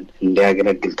ዓላማን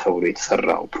እንዲያገለግል ተብሎ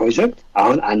የተሰራው ፕሮጀክት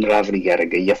አሁን አንራቭል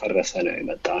እያደረገ እየፈረሰ ነው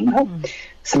የመጣውና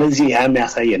ስለዚህ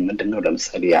የሚያሳየን ምንድነው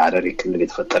ለምሳሌ የሐረሪ ክልል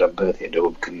የተፈጠረበት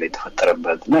የደቡብ ክልል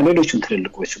የተፈጠረበት እና ሌሎችም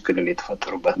ትልልቆች ክልል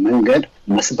የተፈጠሩበት መንገድ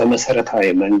በመሰረታዊ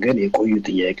መንገድ የቆዩ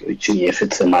ጥያቄዎችን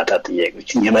የፍትህ ማጣት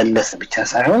ጥያቄዎችን የመለሰ ብቻ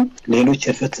ሳይሆን ሌሎች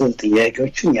የፍትህ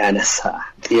ጥያቄዎችን ያነሳ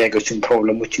ጥያቄዎችን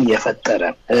ፕሮብሌሞችን የፈጠረ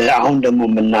አሁን ደግሞ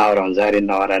የምናወራውን ዛሬ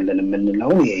እናወራለን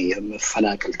የምንለው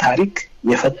የመፈናቀል ታሪክ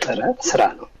የፈጠረ ስራ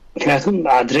ነው ምክንያቱም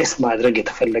አድሬስ ማድረግ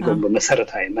የተፈለገው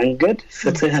በመሰረታዊ መንገድ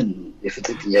ፍትህን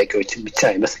የፍትህ ጥያቄዎችን ብቻ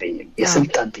አይመስለኝም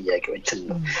የስልጣን ጥያቄዎችን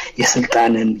ነው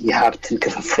የስልጣንን የሀብትን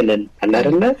ክፍፍልን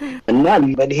አይደለ እና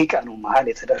በልሂቃኑ መሀል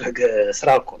የተደረገ ስራ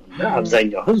እኮ ነው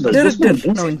አብዛኛው ህዝብ ድርድር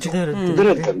ነው እንጂ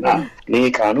ድርድርና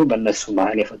ልሂቃኑ በእነሱ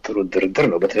መሀል የፈጠሩት ድርድር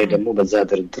ነው በተለይ ደግሞ በዛ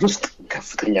ድርድር ውስጥ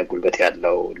ከፍተኛ ጉልበት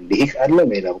ያለው ልሂቅ አለ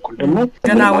በሌላ በኩል ደግሞ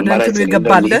ገና ወደ እንትኑ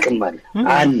ይገባል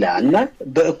አለ እና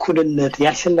በእኩልነት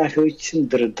የአሸናፊዎችን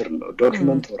ድርድር ነው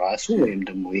ዶክመንቱ ራሱ ወይም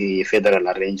ደግሞ ይሄ የፌደራል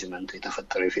አሬንጅመንቱ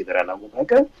የተፈጠረው የፌደራል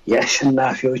አወቃቀር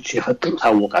የአሸናፊዎች የፈጠሩት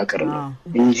አወቃቀር ነው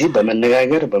እንጂ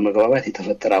በመነጋገር በመግባባት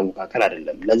የተፈጠረ አወቃቀር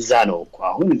አይደለም ለዛ ነው እኮ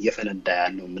አሁን እየፈነዳ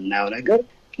ያለው የምናየው ነገር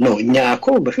ነው እኛ እኮ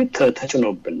በፊት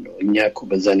ተጭኖብን ነው እኛ እኮ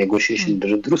በዛ ኔጎሺዬሽን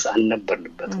ድርድር ውስጥ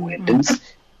አልነበርንበት ወይ ድምጽ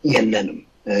የለንም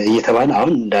እየተባለ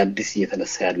አሁን እንደ አዲስ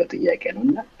እየተነሳ ያለው ጥያቄ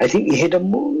ነውና አይ ቲንክ ይሄ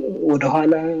ደግሞ ወደ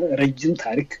ኋላ ረጅም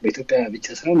ታሪክ በኢትዮጵያ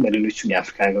ብቻ ሳይሆን በሌሎችም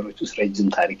የአፍሪካ ሀገሮች ውስጥ ረጅም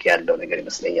ታሪክ ያለው ነገር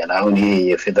ይመስለኛል አሁን ይሄ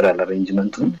የፌደራል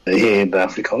አሬንጅመንቱ ይሄ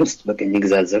በአፍሪካ ውስጥ በቅኝ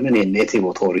ግዛት ዘመን የኔቲቭ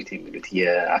ኦቶሪቲ የሚሉት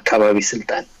የአካባቢ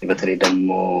ስልጣን በተለይ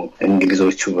ደግሞ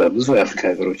እንግሊዞቹ በብዙ የአፍሪካ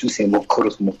ሀገሮች ውስጥ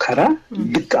የሞከሩት ሙከራ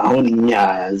ልክ አሁን እኛ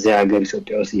እዚህ ሀገር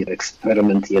ኢትዮጵያ ውስጥ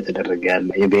ኤክስፐሪመንት እየተደረገ ያለ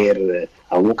የብሔር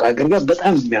አወቃቀር ጋር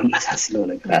በጣም የሚያመሳስለው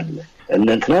ነገር አለ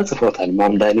እንትና ጽፎታል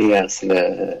ማምዳኒያ ስለ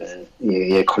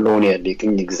የኮሎኒያል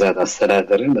የቅኝ ግዛት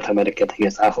አስተዳደርን በተመለከተ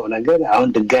የጻፈው ነገር አሁን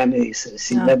ድጋሜ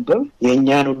ሲነበብ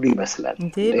የኛን ሁሉ ይመስላል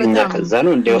እኛ ከዛ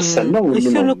ነው እንደወሰነው ሁሉ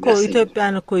ነው እኮ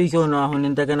ኢትዮጵያን እኮ ይዞ ነው አሁን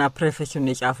እንደገና ፕሮፌሽን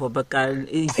የጻፈው በቃ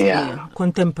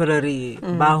ኮንቴምፖራሪ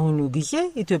ባሁኑ ጊዜ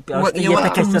ኢትዮጵያ ውስጥ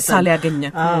እየተከሰተ ምሳሌ ያገኘ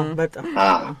በጣም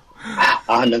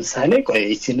አሁን ለምሳሌ ቆይ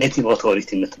እቺ ኔቲቭ ኦቶሪቲ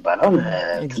የምትባለው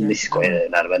ትንሽ ቆይ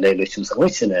ላልበላይሎችም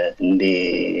ሰዎች እንደ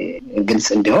ግልጽ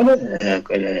እንዲሆን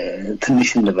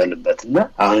ትንሽ እንበልበትና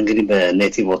አሁን እንግዲህ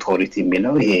በኔቲቭ ኦቶሪቲ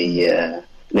የሚለው ይሄ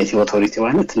የኔቲቭ ኦቶሪቲ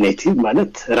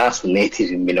ማለት ራሱ ኔቲቭ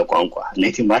የሚለው ቋንቋ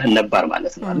ኔቲቭ ማለት ነባር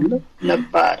ማለት ነው አይደል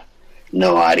ነባር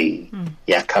ነዋሪ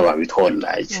የአካባቢው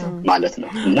ተወላጅ ማለት ነው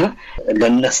እና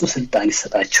ለነሱ ስልጣን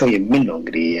ይሰጣቸው የሚል ነው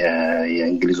እንግዲህ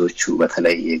የእንግሊዞቹ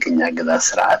በተለይ የቅኝ አገዛዝ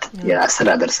ስርዓት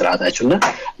የአስተዳደር ስርዓታቸውና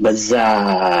በዛ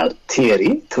ቲዮሪ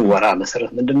ትወራ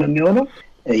መሰረት ምንድነው የሚሆነው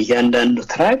እያንዳንዱ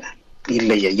ትራይብ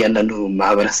ይለያል እያንዳንዱ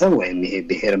ማህበረሰብ ወይም ይሄ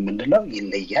ብሔር ምንድነው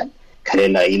ይለያል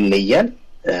ከሌላ ይለያል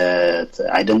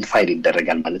አይደንቲፋይድ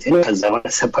ይደረጋል ማለት ነው ከዛ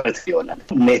በኋላ ሰፓሬት ይሆናል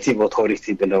ኔቲቭ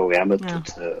ኦቶሪቲ ብለው ያመጡት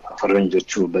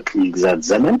ፈረንጆቹ በቅኝ ግዛት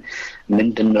ዘመን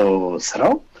ምንድነው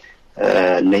ስራው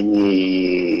እነኚህ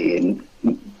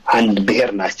አንድ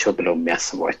ብሄር ናቸው ብለው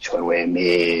የሚያስቧቸው ወይም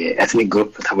ኤትኒክ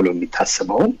ግሩፕ ተብሎ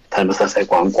የሚታሰበው ተመሳሳይ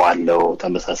ቋንቋ አለው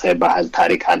ተመሳሳይ ባህል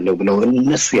ታሪክ አለው ብለው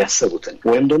እነሱ ያሰቡትን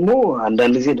ወይም ደግሞ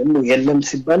አንዳንድ ጊዜ ደግሞ የለም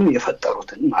ሲባሉ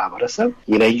የፈጠሩትን ማህበረሰብ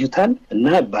ይለዩታል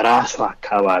እና በራሱ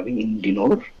አካባቢ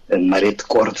እንዲኖር መሬት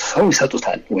ቆርጠው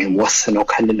ይሰጡታል ወይም ወስነው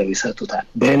ከልለው ይሰጡታል።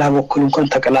 በሌላ በኩል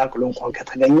እንኳን ተቀላቅሎ እንኳን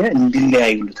ከተገኘ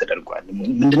እንዲለያዩሉ ተደርጓል።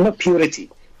 ምንድነው ፒዩሪቲ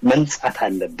መንጻት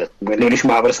አለበት በሌሎች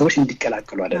ማህበረሰቦች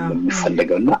እንዲቀላቀሉ አይደለም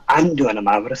የሚፈልገውና አንድ የሆነ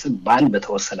ማህበረሰብ ባል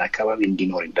በተወሰነ አካባቢ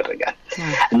እንዲኖር ይደረጋል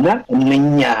እና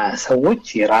እነኛ ሰዎች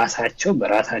የራሳቸው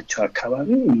በራሳቸው አካባቢ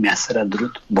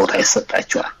የሚያስተዳድሩት ቦታ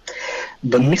ይሰጣቸዋል።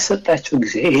 በሚሰጣቸው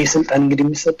ጊዜ ይሄ ስልጣን እንግዲህ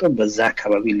የሚሰጠው በዛ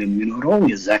አካባቢ ለሚኖረው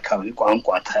የዛ አካባቢ ቋንቋ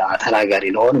ተናጋሪ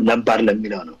ለሆነ ነባር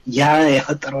ለሚለው ነው። ያ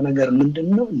የፈጠረው ነገር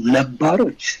ምንድነው?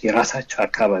 ነባሮች የራሳቸው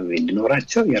አካባቢ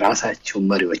እንዲኖራቸው የራሳቸው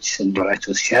መሪዎች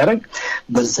እንዲኖራቸው ሲያደርግ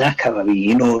በዛ አካባቢ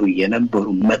ይኖሩ የነበሩ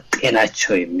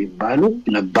መጤናቸው የሚባሉ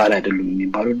ነባር አይደሉም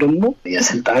የሚባሉ ደግሞ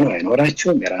የስልጣኑ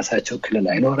አይኖራቸውም የራሳቸው ክልል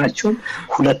አይኖራቸውም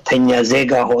ሁለተኛ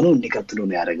ዜጋ ሆኖ እንዲቀጥሉ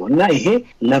ነው ያደረገውና ይሄ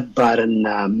ነባርና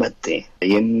መጤ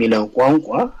የሚለው ቋንቋ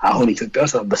አሁን ኢትዮጵያ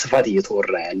ውስጥ በስፋት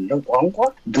እየተወራ ያለው ቋንቋ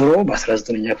ድሮ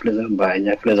በ19ኛ ክፍለ ዘመን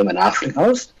በ20ኛ ክፍለ ዘመን አፍሪካ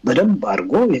ውስጥ በደንብ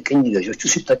አድርጎ የቅኝ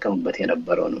ገዢዎቹ ሲጠቀሙበት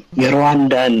የነበረው ነው።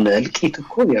 የሩዋንዳን እልቂት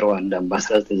እኮ የሩዋንዳን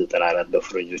በ1994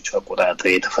 በፈረንጆቹ አቆጣጠር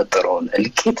የተፈጠረውን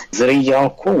እልቂት ዝርያው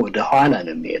እኮ ወደ ኋላ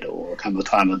ነው የሚሄደው።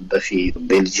 ከ100 ዓመት በፊት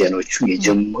ቤልጂያኖቹ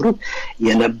የጀመሩት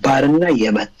የነባርና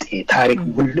የመጤ ታሪክ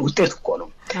ውጤት እኮ ነው።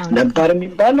 ነባር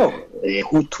የሚባለው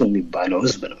ሁቱ የሚባለው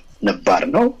ህዝብ ነው። ነባር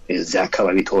ነው የዚህ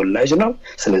አካባቢ ተወላጅ ነው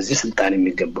ስለዚህ ስልጣን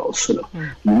የሚገባው እሱ ነው።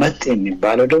 መጤ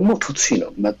የሚባለው ደግሞ ቱትሲ ነው።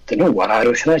 መጤ ነው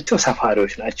ወራሪዎች ናቸው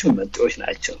ሰፋሪዎች ናቸው መጤዎች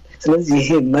ናቸው። ስለዚህ ይሄ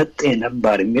መጤ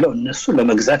ነባር የሚለው እነሱ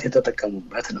ለመግዛት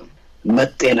የተጠቀሙበት ነው።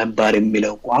 መጤ ነባር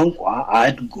የሚለው ቋንቋ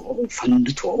አድጎ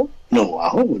ፈንድቶ ነው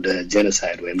አሁን ወደ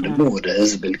ጄኖሳይድ ወይም ደግሞ ወደ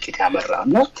ህዝብ እልቂት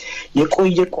ያመራና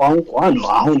የቆየ ቋንቋ ነው።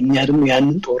 አሁን እኛ ደግሞ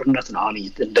ያንን ጦርነት ነው አሁን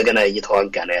እንደገና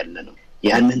እየተዋጋ ነው ያለነው።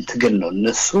 ያንን ትግል ነው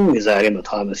እነሱ የዛሬ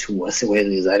 100 ዓመት ሲወስ ወይ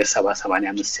የዛሬ 70-80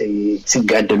 ዓመት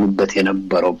ሲጋደሉበት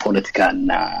የነበረው ፖለቲካና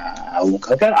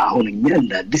አውቀቀር አሁን እኛ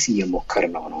እንደ አዲስ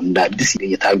እየሞከርነው ነው እንደ አዲስ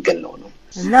እየታገልነው ነው።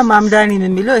 እና ማምዳኒን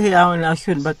የሚለው ይሄ አሁን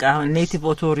አሹን በቃ አሁን ኔቲቭ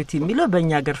ኦቶሪቲ የሚለው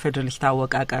በእኛ ሀገር ፌደራሊስት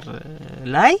አወቃቀር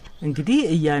ላይ እንግዲህ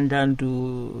እያንዳንዱ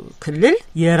ክልል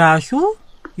የራሱ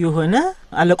የሆነ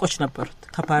አለቆች ነበሩት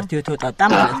ከፓርቲው የተወጣጣ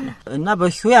ማለት ነው እና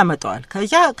በሱ ያመጣዋል።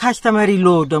 ከዛ ካስተመሪ ሎ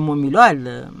ደግሞ የሚለው አለ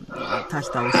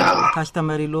ታስታውሳለህ?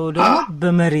 ካስተመሪ ሎ ደግሞ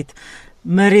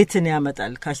መሬትን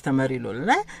ያመጣል ካስተመሪ ሎ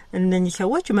እና እነኚህ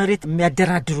ሰዎች መሬት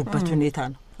የሚያደራድሩበት ሁኔታ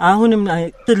ነው። አሁንም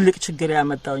ትልቅ ችግር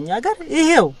ያመጣውኛ ሀገር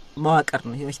ይሄው መዋቅር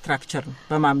ነው ይሄው ስትራክቸር ነው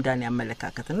በማምዳን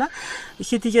ያመለካከትና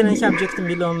ሲቲጀን ሰብጀክት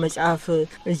የሚለው መጽሐፍ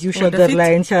እዚሁ ሸገር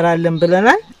ላይ እንሰራለን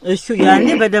ብለናል። እሱ ያኔ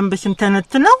በደንብ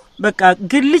ስንተነትነው በቃ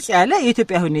ግልጽ ያለ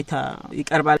የኢትዮጵያ ሁኔታ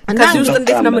ይቀርባል። ከዚህ ውስጥ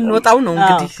እንዴት ነው የምንወጣው ነው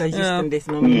እንግዲህ ከዚህ ውስጥ እንዴት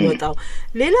ነው የምንወጣው።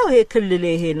 ሌላው ይሄ ክልል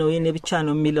ይሄ ነው የኔ ብቻ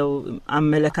ነው የሚለው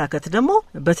አመለካከት ደግሞ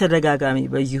በተደጋጋሚ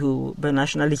በዚሁ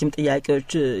በናሽናሊዝም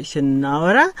ጥያቄዎች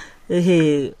ስናወራ ይሄ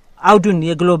አውዱን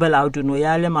የግሎባል አውዱን ወይ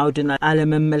ዓለም አውዱን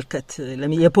አለመመልከት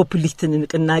የፖፑሊስት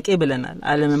ንቅናቄ ብለናል።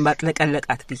 ዓለምን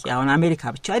ባጥለቀለቃት ጊዜ አሁን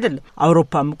አሜሪካ ብቻ አይደለም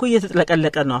አውሮፓም እኮ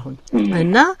እየተጥለቀለቀ ነው አሁን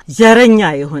እና ዘረኛ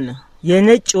የሆነ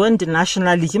የነጭ ወንድ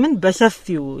ናሽናሊዝምን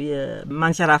በሰፊው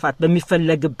የማንሰራፋት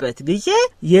በሚፈለግበት ጊዜ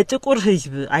የጥቁር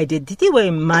ህዝብ አይዴንቲቲ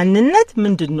ወይም ማንነት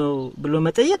ምንድነው ብሎ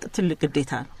መጠየቅ ትልቅ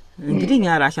ግዴታ ነው። እንግዲህ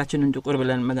እኛ ራሳችንን ጥቁር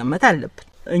ብለን መገመት አለብን።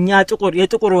 እኛ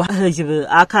የጥቁር ህዝብ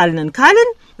አካል ነን ካልን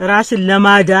ራስን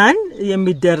ለማዳን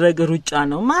የሚደረግ ሩጫ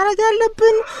ነው ማድረግ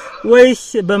ያለብን ወይስ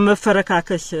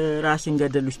በመፈረካከስ ራስን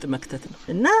ገደል ውስጥ መክተት ነው?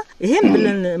 እና ይሄን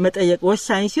ብለን መጠየቅ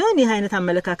ወሳኝ ሲሆን ይሄ አይነት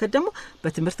አመለካከት ደግሞ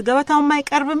በትምህርት ገበታው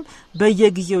ማይቀርብም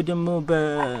በየጊዜው ደግሞ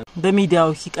በሚዲያው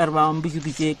ሲቀርባው ብዙ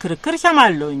ጊዜ ክርክር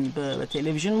ሰማለውኝ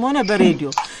በቴሌቪዥን ሆነ በሬዲዮ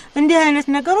እንዲህ አይነት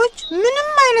ነገሮች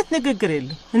ምንም አይነት ንግግር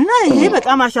የለም እና ይሄ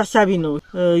በጣም አሳሳቢ ነው።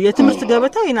 የትምህርት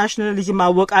ገበታው የናሽናሊዝም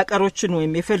አወቃቀሮችን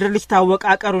ወይም የፌደራሊስት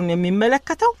አወቃቀሩን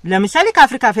የሚመለከተው ለምሳሌ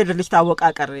ከአፍሪካ ፌደራሊስት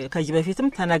አወቃቀር ከዚህ በፊትም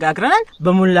ተነጋግረናል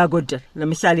በሙላ ጎደል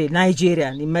ለምሳሌ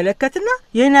ናይጄሪያን ይመለከትና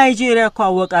የናይጄሪያ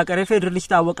አወቃቀር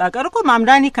የፌደራሊስት አወቃቀር እኮ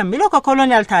ማምዳኒ ከሚለው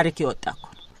ከኮሎኒያል ታሪክ ይወጣኩ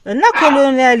እና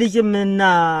ኮሎኒያሊዝም እና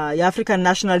የአፍሪካ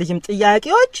ናሽናሊዝም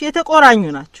ጥያቄዎች የተቆራኙ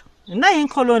ናቸው እና ይሄን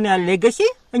ኮሎኒያል ሌጋሲ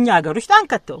እኛ ሀገር ውስጥ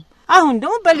አንከተው አሁን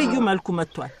ደግሞ በልዩ መልኩ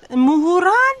መጥቷል።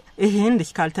 ምሁራን ይሄን ልጅ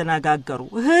ካልተነጋገሩ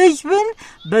ህዝብን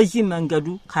በዚህ መንገዱ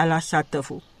ካላሳተፉ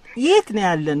የት ነው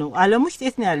ያለነው? ዓለም ውስጥ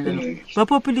የት ነው ያለነው?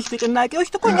 በፖፑሊስት ንቅናቄዎች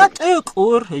ተቆኛ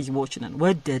ጥቁር ህዝቦች ነን፣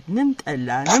 ወደድንም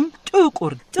ጠላንም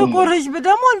ጥቁር ህዝብ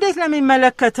ደግሞ እንዴት ነው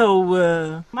የሚመለከተው?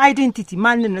 አይዴንቲቲ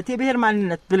ማንነት የብሔር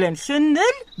ማንነት ብለን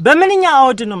ስንል በምንኛ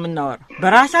አውድ ነው የምናወራው?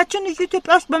 በራሳችን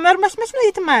ኢትዮጵያ ውስጥ በመርመስመስ ነው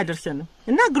የትም አያደርሰንም።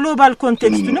 እና ግሎባል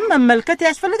ኮንቴክስቱንም መመልከት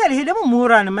ያስፈልጋል። ይሄ ደግሞ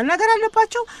ምሁራን መናገር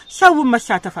አለባቸው፣ ሰው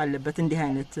መሳተፍ አለበት እንዲህ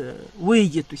አይነት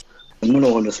ውይይት ውስጥ። ሙሉ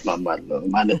ሆኖ እስማማለሁ።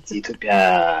 ማለት የኢትዮጵያ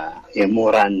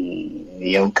የምሁራን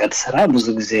የእውቀት ስራ ብዙ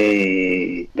ጊዜ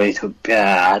በኢትዮጵያ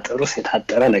አጥር ውስጥ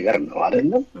የታጠረ ነገር ነው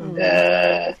አይደለም።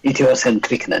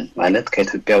 ኢትዮሴንትሪክ ነን ማለት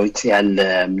ከኢትዮጵያ ውጭ ያለ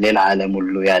ሌላ ዓለም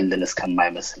ሁሉ ያለን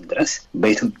እስከማይመስል ድረስ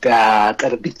በኢትዮጵያ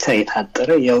አጥር ብቻ የታጠረ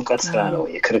የእውቀት ስራ ነው፣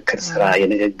 የክርክር ስራ፣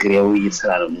 የንግግር የውይይት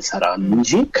ስራ ነው የምንሰራው እንጂ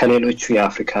ከሌሎቹ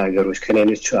የአፍሪካ ሀገሮች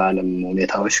ከሌሎቹ ዓለም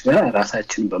ሁኔታዎች ጋር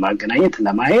ራሳችንን በማገናኘት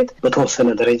ለማየት በተወሰነ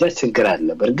ደረጃ ችግር አለ።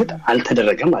 በእርግጥ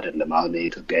አልተደረገም አይደለም። አሁን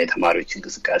የኢትዮጵያ የተማሪዎች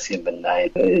እንቅስቃሴ ብናይ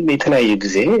የተለያየ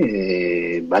ጊዜ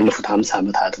ባለፉት 50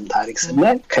 ዓመታትን ታሪክ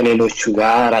ስናይ ከሌሎቹ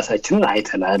ጋር ራሳችንን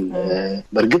አይተናል።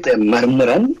 በእርግጥ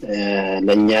መርምረን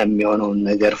ለኛ የሚሆነውን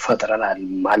ነገር ፈጥረናል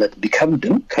ማለት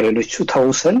ቢከብድም ከሌሎቹ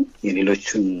ተውሰን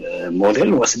የሌሎቹን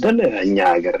ሞዴል ወስደን እኛ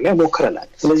ሀገር ላይ ሞክረናል።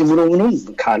 ስለዚህ ሙሉውን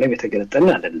ከዓለም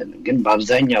የተገለጠልን አይደለም፣ ግን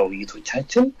በአብዛኛው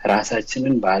ውይይቶቻችን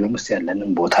ራሳችንን በዓለም ውስጥ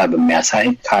ያለንን ቦታ በሚያሳይ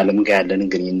ከዓለም ጋር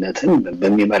ያለንን ግንኙነትን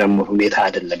በሚመረምር ሁኔታ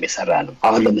አይደለም የሰራነው።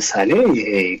 አሁን ለምሳሌ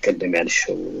ይሄ ቀደም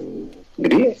ያልሽው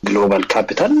እንግዲህ ግሎባል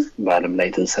ካፒታል በዓለም ላይ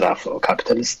ተንሰራፈው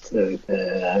ካፒታሊስት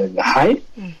ኃይል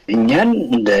እኛን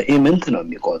እንደ ኢምንት ነው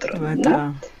የሚቆጥረው እና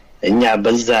እኛ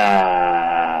በዛ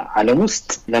ዓለም ውስጥ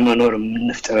ለመኖር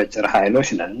የምንፍጨረጨር ኃይሎች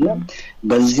ነን እና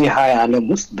በዚህ ዓለም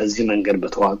ውስጥ በዚህ መንገድ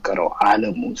በተዋቀረው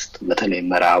ዓለም ውስጥ በተለይ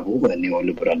ምዕራቡ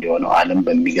ኒዮሊበራል የሆነው ዓለም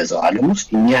በሚገዛው ዓለም ውስጥ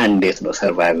እኛ እንዴት ነው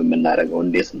ሰርቫይቭ የምናደርገው?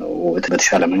 እንዴት ነው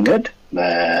በተሻለ መንገድ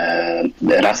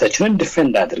ራሳችንን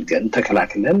ዲፌንድ አድርገን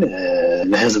ተከላክለን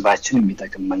ለህዝባችን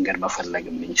የሚጠቅም መንገድ መፈለግ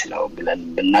የምንችለው ብለን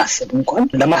ብናስብ እንኳን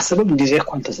ለማሰብም ጊዜ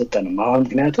እንኳን ተሰጠንም። አሁን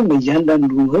ምክንያቱም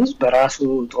እያንዳንዱ ህዝብ በራሱ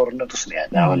ጦርነት ውስጥ ነው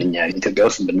ያለ። አሁን እኛ ኢትዮጵያ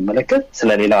ውስጥ ብንመለከት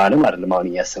ስለሌላው ዓለም አይደለም አሁን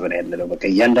እያሰብን ያለነው። በቃ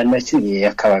እያንዳንዳችን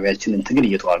የአካባቢያችንን ትግል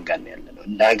እየተዋጋን ያለነው።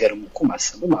 እንደ ሀገርም እኮ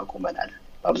ማሰብም አቁመናል።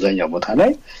 በአብዛኛው ቦታ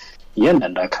ላይ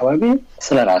እያንዳንዱ አካባቢ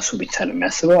ስለራሱ ብቻ ነው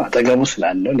የሚያስበው። አጠገቡ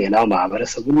ስላለው ሌላው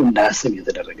ማህበረሰብ ሁሉ እንዳያስብ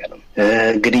እየተደረገ ነው።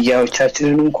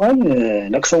 ግድያዎቻችንን እንኳን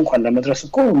ለቅሶ እንኳን ለመድረስ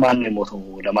እኮ ማን የሞተው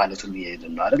ለማለት ሁሉ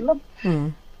እየሄድን ነው አይደለም።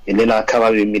 የሌላ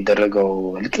አካባቢ የሚደረገው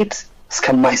እልቂት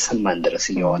እስከማይሰማን ድረስ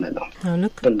እየሆነ ነው።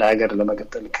 እንደ ሀገር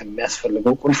ለመቀጠል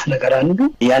ከሚያስፈልገው ቁልፍ ነገር አንዱ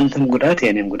ያንተም ጉዳት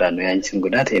የኔም ጉዳት ነው፣ ያንቺም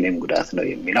ጉዳት የኔም ጉዳት ነው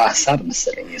የሚለው ሐሳብ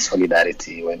መሰለኝ የሶሊዳሪቲ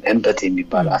ወይም ኤምፓቲ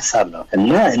የሚባለው ሐሳብ ነው። እና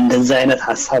እንደዛ አይነት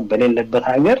ሐሳብ በሌለበት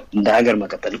ሀገር እንደ ሀገር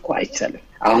መቀጠል እኮ አይቻልም።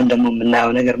 አሁን ደግሞ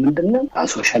የምናየው ነገር ምንድነው?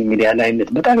 ሶሻል ሚዲያ ላይ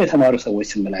በጣም የተማሩ ሰዎች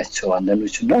የምላቸው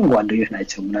አንዳንዶቹ ነው ጓደኞች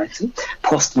ናቸው የምላቸው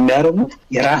ፖስት የሚያደርጉት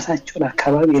የራሳቸውን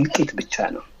አካባቢ እልቂት ብቻ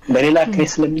ነው። በሌላ አካባቢ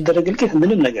ስለሚደረግ እልቂት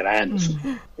ምንም ነገር አያነሱ።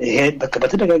 ይሄ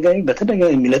በተደጋጋሚ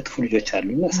የሚለጥፉ ልጆች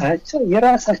አሉና ሳያቸው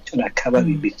የራሳቸውን አካባቢ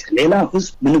ብቻ ሌላ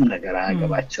ህዝብ ምንም ነገር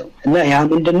አያገባቸው እና ያ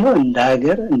ምንድነው እንደ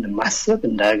ሀገር ማሰብ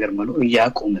እንደ ሀገር መኖር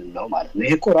እያቆምን ነው ማለት ነው።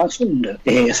 ይሄ እኮ ራሱ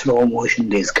ይሄ ስሎ ሞሽን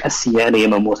ዴዝ ቀስ እያለ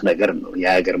የመሞት ነገር ነው፣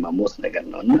 የሀገር መሞት ነገር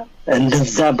ነው። እና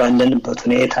እንደዛ ባለንበት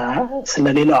ሁኔታ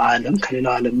ስለሌላው ዓለም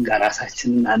ከሌላው ዓለም ጋር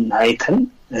ራሳችንን አይተን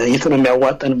የቱ ነው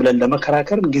የሚያዋጣን ብለን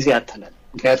ለመከራከር ጊዜ አጥተናል።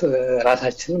 ምክንያቱም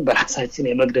ራሳችንን በራሳችን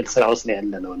የመግደል ስራ ውስጥ ነው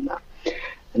ያለነውና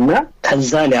እና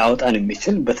ከዛ ሊያወጣን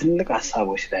የሚችል በትልቅ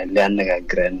ሐሳቦች ላይ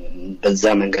ሊያነጋግረን በዛ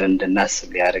መንገድ እንድናስብ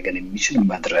ሊያደርገን የሚችል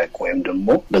መድረክ ወይም ደግሞ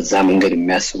በዛ መንገድ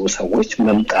የሚያስቡ ሰዎች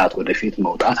መምጣት ወደፊት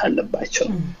መውጣት አለባቸው።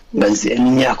 በዚህ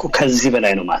እኛ እኮ ከዚህ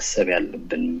በላይ ነው ማሰብ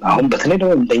ያለብን። አሁን በተለይ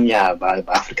ደግሞ እንደኛ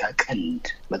በአፍሪካ ቀንድ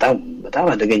በጣም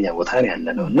አደገኛ ቦታ ነው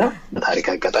ያለነውና በታሪክ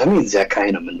አጋጣሚ እዚያ አካባቢ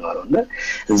ነው የምንኖረውና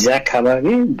እዚያ አካባቢ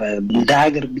እንደ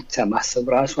ሀገር ብቻ ማሰብ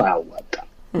ራሱ አያዋጣም።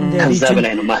 ከዛ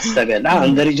በላይ ነው ማሰብ ያለ።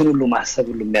 እንደ ሪጅን ሁሉ ማሰብ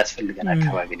ሁሉ የሚያስፈልገን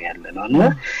አካባቢ ነው ያለነው እና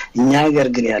እኛ ሀገር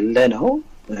ግን ያለነው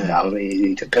አሁን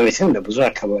ኢትዮጵያ ወይም ለብዙ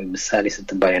አካባቢ ምሳሌ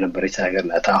ስትባል የነበረች ሀገር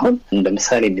ናት። አሁን እንደ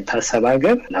ምሳሌ የሚታሰብ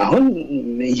ሀገር አሁን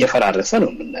እየፈራረሰ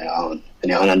ነው የምናየው።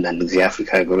 አሁን አንዳንድ ጊዜ አፍሪካ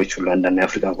ሀገሮች ሁሉ አንዳንድ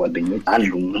የአፍሪካ ጓደኞች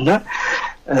አሉ እና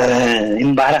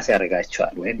ኢምባራስ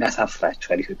ያደርጋቸዋል ወይም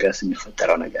ያሳፍራቸዋል ኢትዮጵያ ውስጥ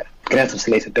የሚፈጠረው ነገር። ምክንያቱም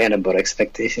ስለ ኢትዮጵያ የነበረው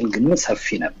ኤክስፔክቴሽን ግምት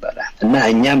ሰፊ ነበረ እና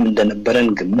እኛም እንደነበረን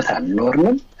ግምት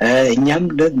አልኖርንም። እኛም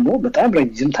ደግሞ በጣም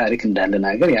ረጅም ታሪክ እንዳለን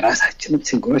ሀገር የራሳችንን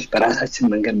ችግሮች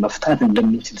በራሳችን መንገድ መፍታት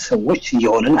እንደምንችል ሰዎች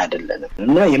እየሆንን አይደለንም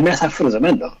እና የሚያሳፍር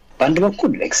ዘመን ነው። በአንድ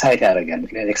በኩል ኤክሳይት ያደርጋል።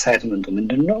 ምክንያቱም ኤክሳይትመንቱ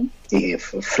ምንድነው? ይሄ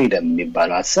ፍሪደም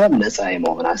የሚባለው ሀሳብ፣ ነፃ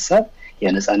የመሆን ሀሳብ፣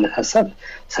 የነፃነት ሀሳብ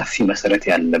ሰፊ መሰረት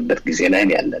ያለበት ጊዜ ላይ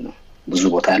ያለ ነው። ብዙ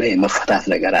ቦታ ላይ የመፈታት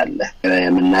ነገር አለ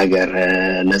የመናገር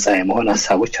ነፃ የመሆን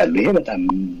ሐሳቦች አሉ ይሄ በጣም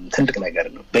ትልቅ ነገር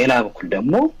ነው በሌላ በኩል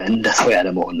ደግሞ እንደ ሰው ያለ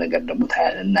መሆን ነገር ደግሞ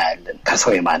ታያለን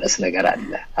ከሰው የማነስ ነገር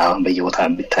አለ አሁን በየቦታው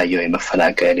የሚታየው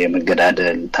የመፈላቀል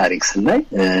የመገዳደል ታሪክ ስናይ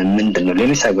ምንድነው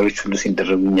ሌሎች ሀገሮች ሁሉ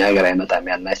ሲደረጉ እኛ ሀገር አይመጣም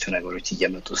ያልናቸው ነገሮች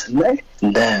እየመጡ ስናይ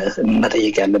እንደ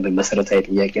መጠየቅ ያለብን መሰረታዊ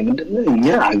ጥያቄ ምንድነው እኛ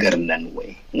ሀገር ነን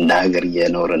ወይ እንደ ሀገር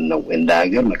እየኖርን ነው ወይ እንደ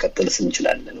ሀገር መቀጠልስ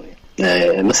እንችላለን ወይ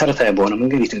መሰረታዊ በሆነ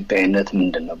መንገድ ኢትዮጵያዊነት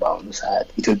ምንድነው በአሁኑ ሰዓት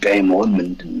ኢትዮጵያዊ መሆን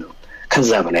ምንድነው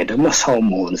ከዛ በላይ ደግሞ ሰው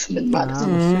መሆንስ ምን ማለት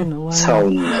ነው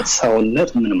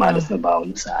ሰውነት ምን ማለት ነው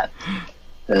በአሁኑ ሰዓት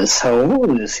ሰው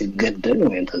ሲገደል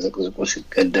ወይ ተዘቅዝቆ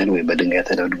ሲገደል ወይ በድንጋይ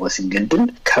ተደብድቦ ሲገደል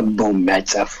ከበው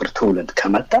የሚያጫፍር ትውልድ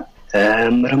ከመጣ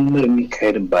ምርምር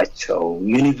የሚካሄድባቸው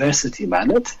ዩኒቨርሲቲ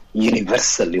ማለት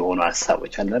ዩኒቨርሳል የሆኑ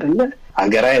ሐሳቦች አለ አይደል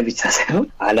አገራዊ ብቻ ሳይሆን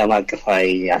ዓለም አቀፋዊ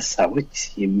ሐሳቦች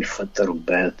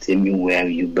የሚፈጠሩበት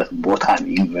የሚወያዩበት ቦታ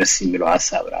ዩኒቨርሲቲ የሚለው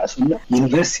ሐሳብ ራሱና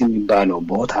ዩኒቨርሲቲ የሚባለው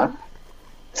ቦታ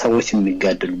ሰዎች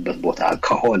የሚጋደሉበት ቦታ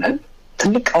ከሆነ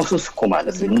ትልቅ ቀውስ እኮ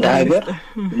ማለት ነው እንደ ሀገር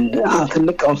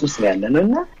ትልቅ ቀውስ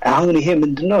ያለና አሁን ይሄ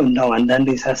ምንድነው እንደው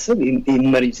አንዳንዴ ሳስብ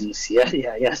ኢመርጀንሲ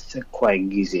ያስቸኳይ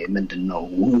ጊዜ ምንድነው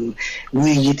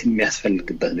ውይይት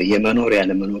የሚያስፈልግበት የመኖር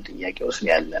ያለ መኖር ጥያቄ ውስጥ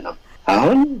ያለ ነው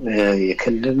አሁን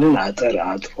የክልልን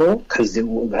አጥሮ ከዚህ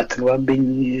ጋር ተግባብኝ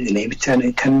እኔ ብቻ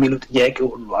ነኝ ከሚሉ ጥያቄ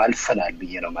ሁሉ አልፈናል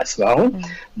ብዬ ነው ማስበው አሁን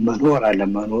መኖር አለ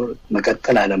መኖር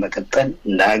መቀጠል አለ መቀጠል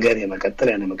እንደ ሀገር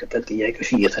የመቀጠል ያለ መቀጠል ጥያቄዎች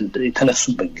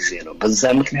የተነሱበት ጊዜ ነው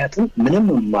በዛ ምክንያቱም ምንም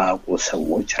የማያውቁ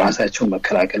ሰዎች ራሳቸው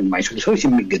መከላከል የማይችሉ ሰዎች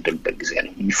የሚገደሉበት ጊዜ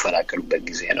ነው የሚፈናቀሉበት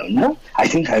ጊዜ ነውና አይ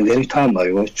ቲንክ ሀገሪቷ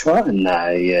መሪዎቿ እና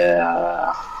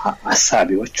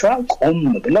አሳቢዎቿ ቆም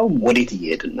ብለው ወዴት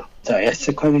እየሄድን ነው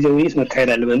ያስቸኳይ ጊዜ ውይይት መካሄድ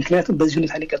አለበት ምክንያቱም በዚህ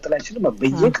ሁኔታ ሊቀጥል አይችልም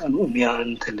በየቀኑ ሚያን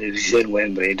ቴሌቪዥን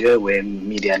ወይም ሬዲዮ ወይም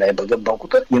ሚዲያ ላይ በገባው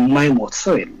ቁጥር የማይሞት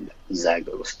ሰው የለም እዛ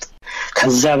ሀገር ውስጥ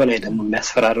ከዛ በላይ ደግሞ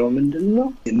የሚያስፈራራው ምንድነው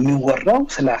የሚወራው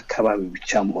ስለ አካባቢ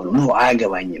ብቻ መሆኑ ነው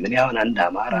አያገባኝም እኔ አሁን አንድ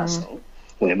አማራ ሰው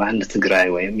ወይም አንድ ትግራይ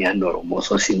ወይም ያን ኦሮሞ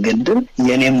ሰው ሲገደል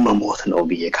የኔም መሞት ነው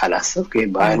ብዬ ካላሰብኩ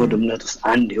በአይሁድ እምነት ውስጥ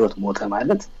አንድ ህይወት ሞተ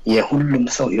ማለት የሁሉም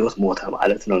ሰው ህይወት ሞተ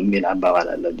ማለት ነው የሚል አባባል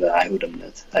አለ በአይሁድ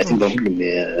እምነት አይ ቲንክ በሁሉም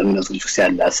እምነቶች ውስጥ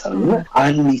ያለ ሐሳብ ነው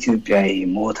አንድ ኢትዮጵያዊ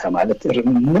ሞተ ማለት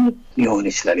ምን ሊሆን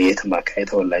ይችላል የትም አካባቢ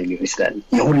ተወላጅ ሊሆን ይችላል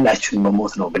የሁላችን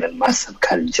መሞት ነው ብለን ማሰብ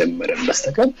ካልጀመረን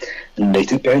በስተቀር እንደ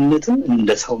ኢትዮጵያዊነትም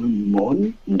እንደ ሰውም መሆን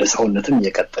እንደ ሰውነትም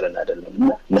እየቀጠለን አይደለምና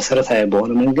መሰረታዊ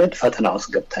በሆነ መንገድ ፈተና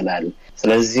ውስጥ ገብተናል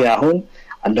ስለዚህ አሁን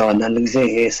አንዳንድ ጊዜ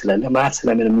ይሄ ስለለማት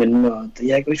ስለምን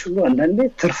ጥያቄዎች ሁሉ አንዳንዴ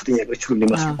ትርፍ ጥያቄዎች ሁሉ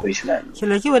ሊመስሉ ይችላል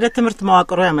ስለዚህ ወደ ትምህርት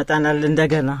መዋቅሩ ያመጣናል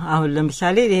እንደገና አሁን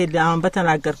ለምሳሌ ይሄ አሁን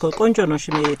በተናገርከው ቆንጆ ነው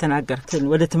ሽሜ የተናገርከን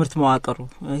ወደ ትምህርት መዋቅሩ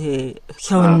ይሄ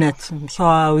ሰውነት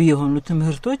ሰዋዊ የሆኑ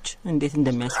ትምህርቶች እንዴት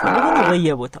እንደሚያስፈልጉ ነው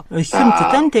በየቦታው እሱም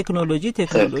ትተን ቴክኖሎጂ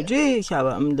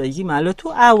ሻባም እንደዚህ ማለቱ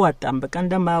አያዋጣም በቃ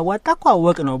እንደማያዋጣ እኮ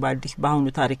አወቅ ነው በአዲስ በአሁኑ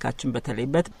ታሪካችን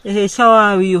በተለይበት ይሄ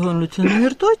ሰዋዊ የሆኑ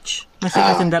ትምህርቶች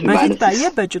መሰረት እንደበፊት ታየ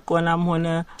በጭቆናም ሆነ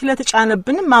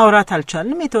ስለተጫነብን ማውራት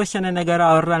አልቻልንም የተወሰነ ነገር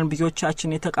አወራን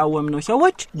ብዙዎቻችን የተቃወምነው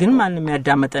ሰዎች ግን ማንንም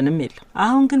ያዳመጠንም የለም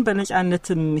አሁን ግን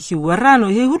በነጻነትም ሲወራ ነው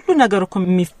ይሄ ሁሉ ነገር እኮ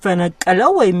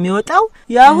የሚፈነቀለው ወይ የሚወጣው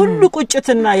ያ ሁሉ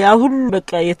ቁጭትና ያ ሁሉ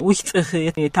በቃ ውስጥህ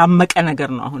የታመቀ ነገር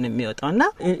ነው አሁን የሚወጣውና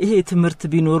ይሄ ትምህርት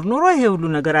ቢኖር ኖሮ ይሄ ሁሉ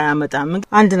ነገር አያመጣም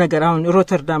አንድ ነገር አሁን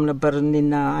ሮተርዳም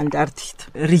ነበርና አንድ አርቲስት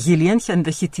ሪዚሊየንስ ኤንድ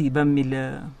ዘ ሲቲ በሚል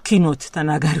ኪኖት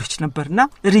ተናጋሪዎች ነበርና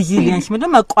ሪዚሊየንስ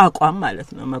ምንድነው መቋቋም ማለት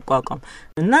ነው መቋቋም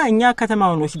እና እኛ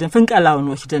ከተማውን ወስደን ፍንቀላውን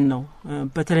ወስደን ነው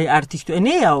በተለይ አርቲስቱ እኔ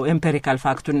ያው ኤምፒሪካል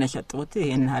ፋክቱን ነሸጥኩት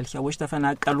ይሄን ሀል ሰዎች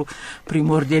ተፈናቀሉ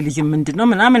ፕሪሞርዲያሊዝም ምንድነው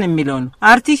ምናምን የሚለው ነው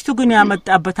አርቲስቱ ግን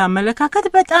ያመጣበት አመለካከት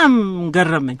በጣም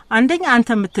ገረመኝ አንደኛ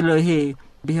አንተ የምትለው ይሄ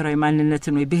ብሄራዊ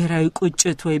ማንነትን ወይ ብሄራዊ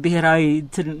ቁጭት ወይ ብሄራዊ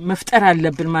መፍጠር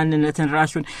አለብን ማንነትን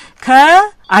ራሱን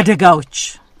ከአደጋዎች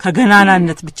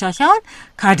ከገናናነት ብቻ ሳይሆን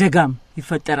ካደጋም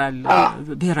ይፈጠራል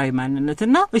ብሄራዊ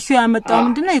ማንነትና እሱ ያመጣው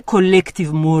ምንድነው የኮሌክቲቭ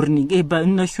ሞርኒንግ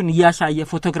በእነሱን ያሳየ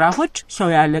ፎቶግራፎች ሰው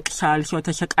ያለቅሳል ሰው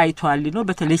ተሰቃይቷል ነው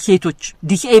በተለይ ሴቶች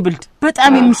ዲስኤብልድ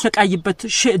በጣም የሚሰቃይበት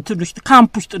ሽእንትን ውስጥ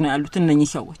ካምፕ ውስጥ ነው ያሉት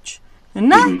እነኚህ ሰዎች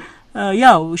እና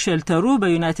ያው ሼልተሩ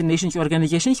በዩናይትድ ኔሽንስ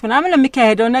ኦርጋናይዜሽንስ ምናምን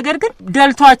የሚካሄደው ነገር ግን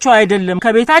ደልቷቸው አይደለም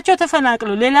ከቤታቸው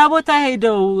ተፈናቅለው ሌላ ቦታ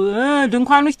ሄደው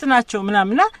ድንኳን ውስጥ ናቸው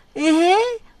ምናምንና ይሄ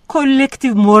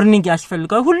ኮሌክቲቭ ሞርኒንግ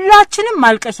ያስፈልጋል ሁላችንም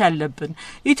ማልቀስ ያለብን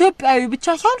ኢትዮጵያዊ ብቻ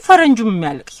ሳይሆን ፈረንጁም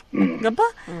የሚያልቅስ ገባ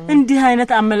እንዲህ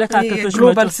አይነት አመለካከቶች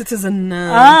ግሎባል ሲቲዝን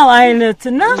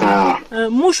አይነትና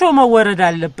ሙሾ መወረድ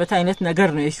አለበት አይነት ነገር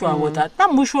ነው የሱ አወጣጣ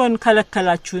ሙሾን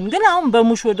ከለከላችሁን ግን አሁን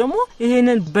በሙሾ ደግሞ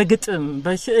ይሄንን በግጥም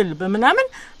በስዕል በመናምን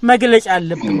መግለጫ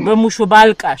አለብን በሙሾ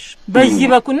ባልቃሽ በዚህ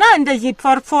በኩና እንደዚህ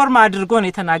ፐርፎርም አድርጎ ነው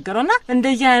የተናገረውና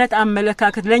እንደዚህ አይነት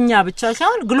አመለካከት ለኛ ብቻ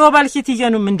ሳይሆን ግሎባል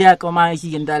ሲቲዝኑም እንዲያቀው ማለት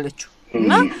እንዳለችው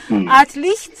እና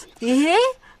አትሊስት ይሄ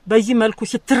በዚህ መልኩ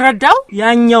ስትረዳው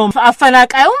ያኛው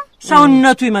አፈናቃዩም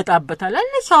ሰውነቱ ይመጣበታል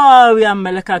አለ ሰዋዊ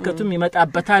አመለካከቱም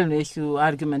ይመጣበታል ነው እሱ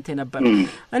አርጊመንት የነበረ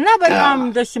እና በጣም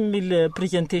ደስ የሚል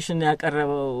ፕሬዘንቴሽን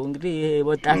ያቀረበው እንግዲህ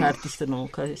ወጣት አርቲስት ነው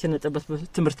ከስነጥበት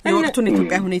ትምርት የወቅቱን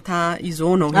ኢትዮጵያ ሁኔታ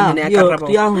ይዞ ነው ይሄን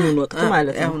ያቀረበው ያሁኑን ወቅት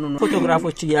ማለት ነው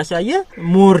ፎቶግራፎች ያሳየ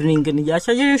ሞርኒንግን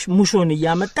ያሳየ ሙሾን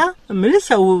ያመጣ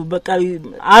ምልሰው በቃ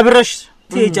አብረሽ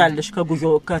ትሄጃለሽ ከጉዞ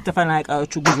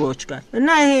ከተፈናቃዮቹ ጉዞዎች ጋር እና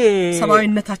ይሄ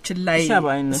ሰባዊነታችን ላይ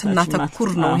ስናተኩር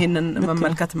ነው ይሄንን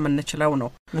መመልከት የምንችለው ነው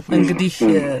እንግዲህ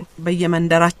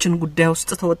በየመንደራችን ጉዳይ ውስጥ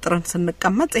ተወጥረን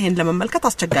ስንቀመጥ ይሄን ለመመልከት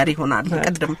አስቸጋሪ ይሆናል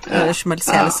ቀደም ሽመልስ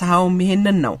ያለሳውም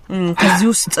ይሄንን ነው ከዚህ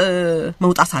ውስጥ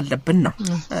መውጣት አለብን ነው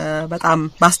በጣም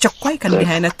ባስቸኳይ ከዚህ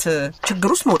አይነት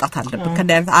ችግር ውስጥ መውጣት አለብን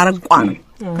ከዚህ አይነት አረንቋ ነው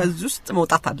ከዚህ ውስጥ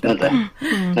መውጣት አለብን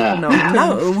ነውና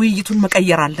ውይይቱን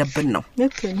መቀየር አለብን ነው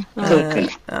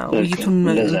ውይይቱን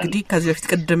እንግዲህ ከዚህ በፊት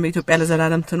ቀደም ኢትዮጵያ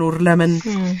ለዘላለም ትኖር ለምን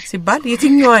ሲባል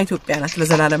የትኛዋ ኢትዮጵያ ናት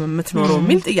ለዘላለም የምትኖረው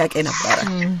የሚል ጥያቄ ነበር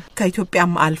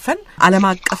ከኢትዮጵያም አልፈን ዓለም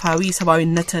አቀፋዊ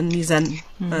ሰባዊነትን ይዘን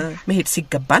መሄድ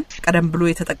ሲገባን ቀደም ብሎ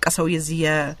የተጠቀሰው የዚህ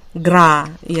የግራ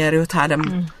የሪዮት ዓለም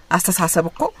አስተሳሰብ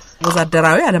እኮ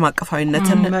ወዛደራዊ ዓለም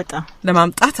አቀፋዊነትን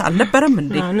ለማምጣት አልነበረም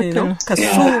እንዴ ነው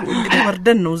ከሱ እንግዲህ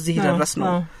ወርደን ነው እዚህ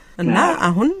ደረስነው እና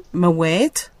አሁን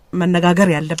መወያየት መነጋገር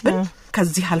ያለብን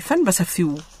ከዚህ አልፈን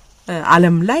በሰፊው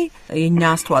ዓለም ላይ የኛ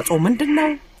አስተዋጽኦ ምንድነው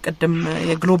ቀደም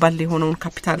የግሎባል የሆነውን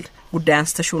ካፒታል ጉዳይ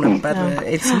አንስተሽው ነበር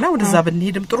ኤልሲና ወደዛ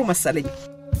ብንሄድም ጥሩ መሰለኝ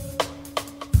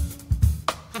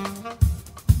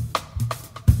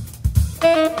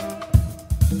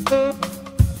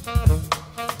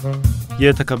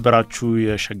የተከበራችሁ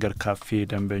የሸገር ካፌ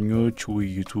ደንበኞች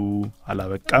ውይይቱ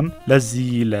አላበቃም ለዚህ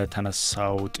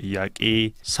ለተነሳው ጥያቄ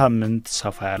ሳምንት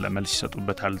ሰፋ ያለ መልስ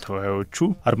ይሰጡበታል ተወያዮቹ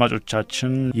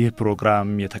አድማጮቻችን ይህ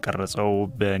ፕሮግራም የተቀረጸው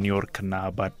በኒውዮርክና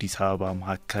በአዲስ አበባ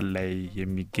መካከል ላይ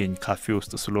የሚገኝ ካፌ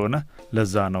ውስጥ ስለሆነ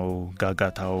ለዛ ነው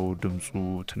ጋጋታው ድምጹ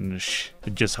ትንሽ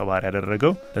እጀሰባሪ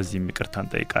ያደረገው ለዚህ ይቅርታ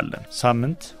እንጠይቃለን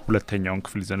ሳምንት ሁለተኛውን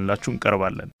ክፍል ይዘንላችሁ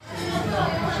እንቀርባለን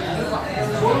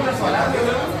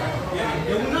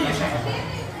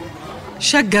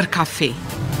ሸገር ካፌ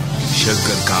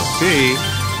ሸገር ካፌ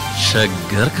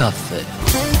ሸገር ካፌ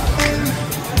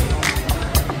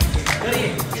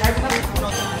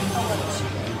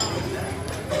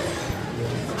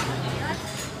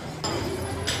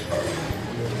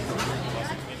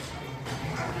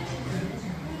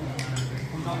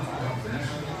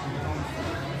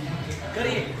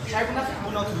Kari, saya pun nak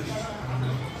mau nonton.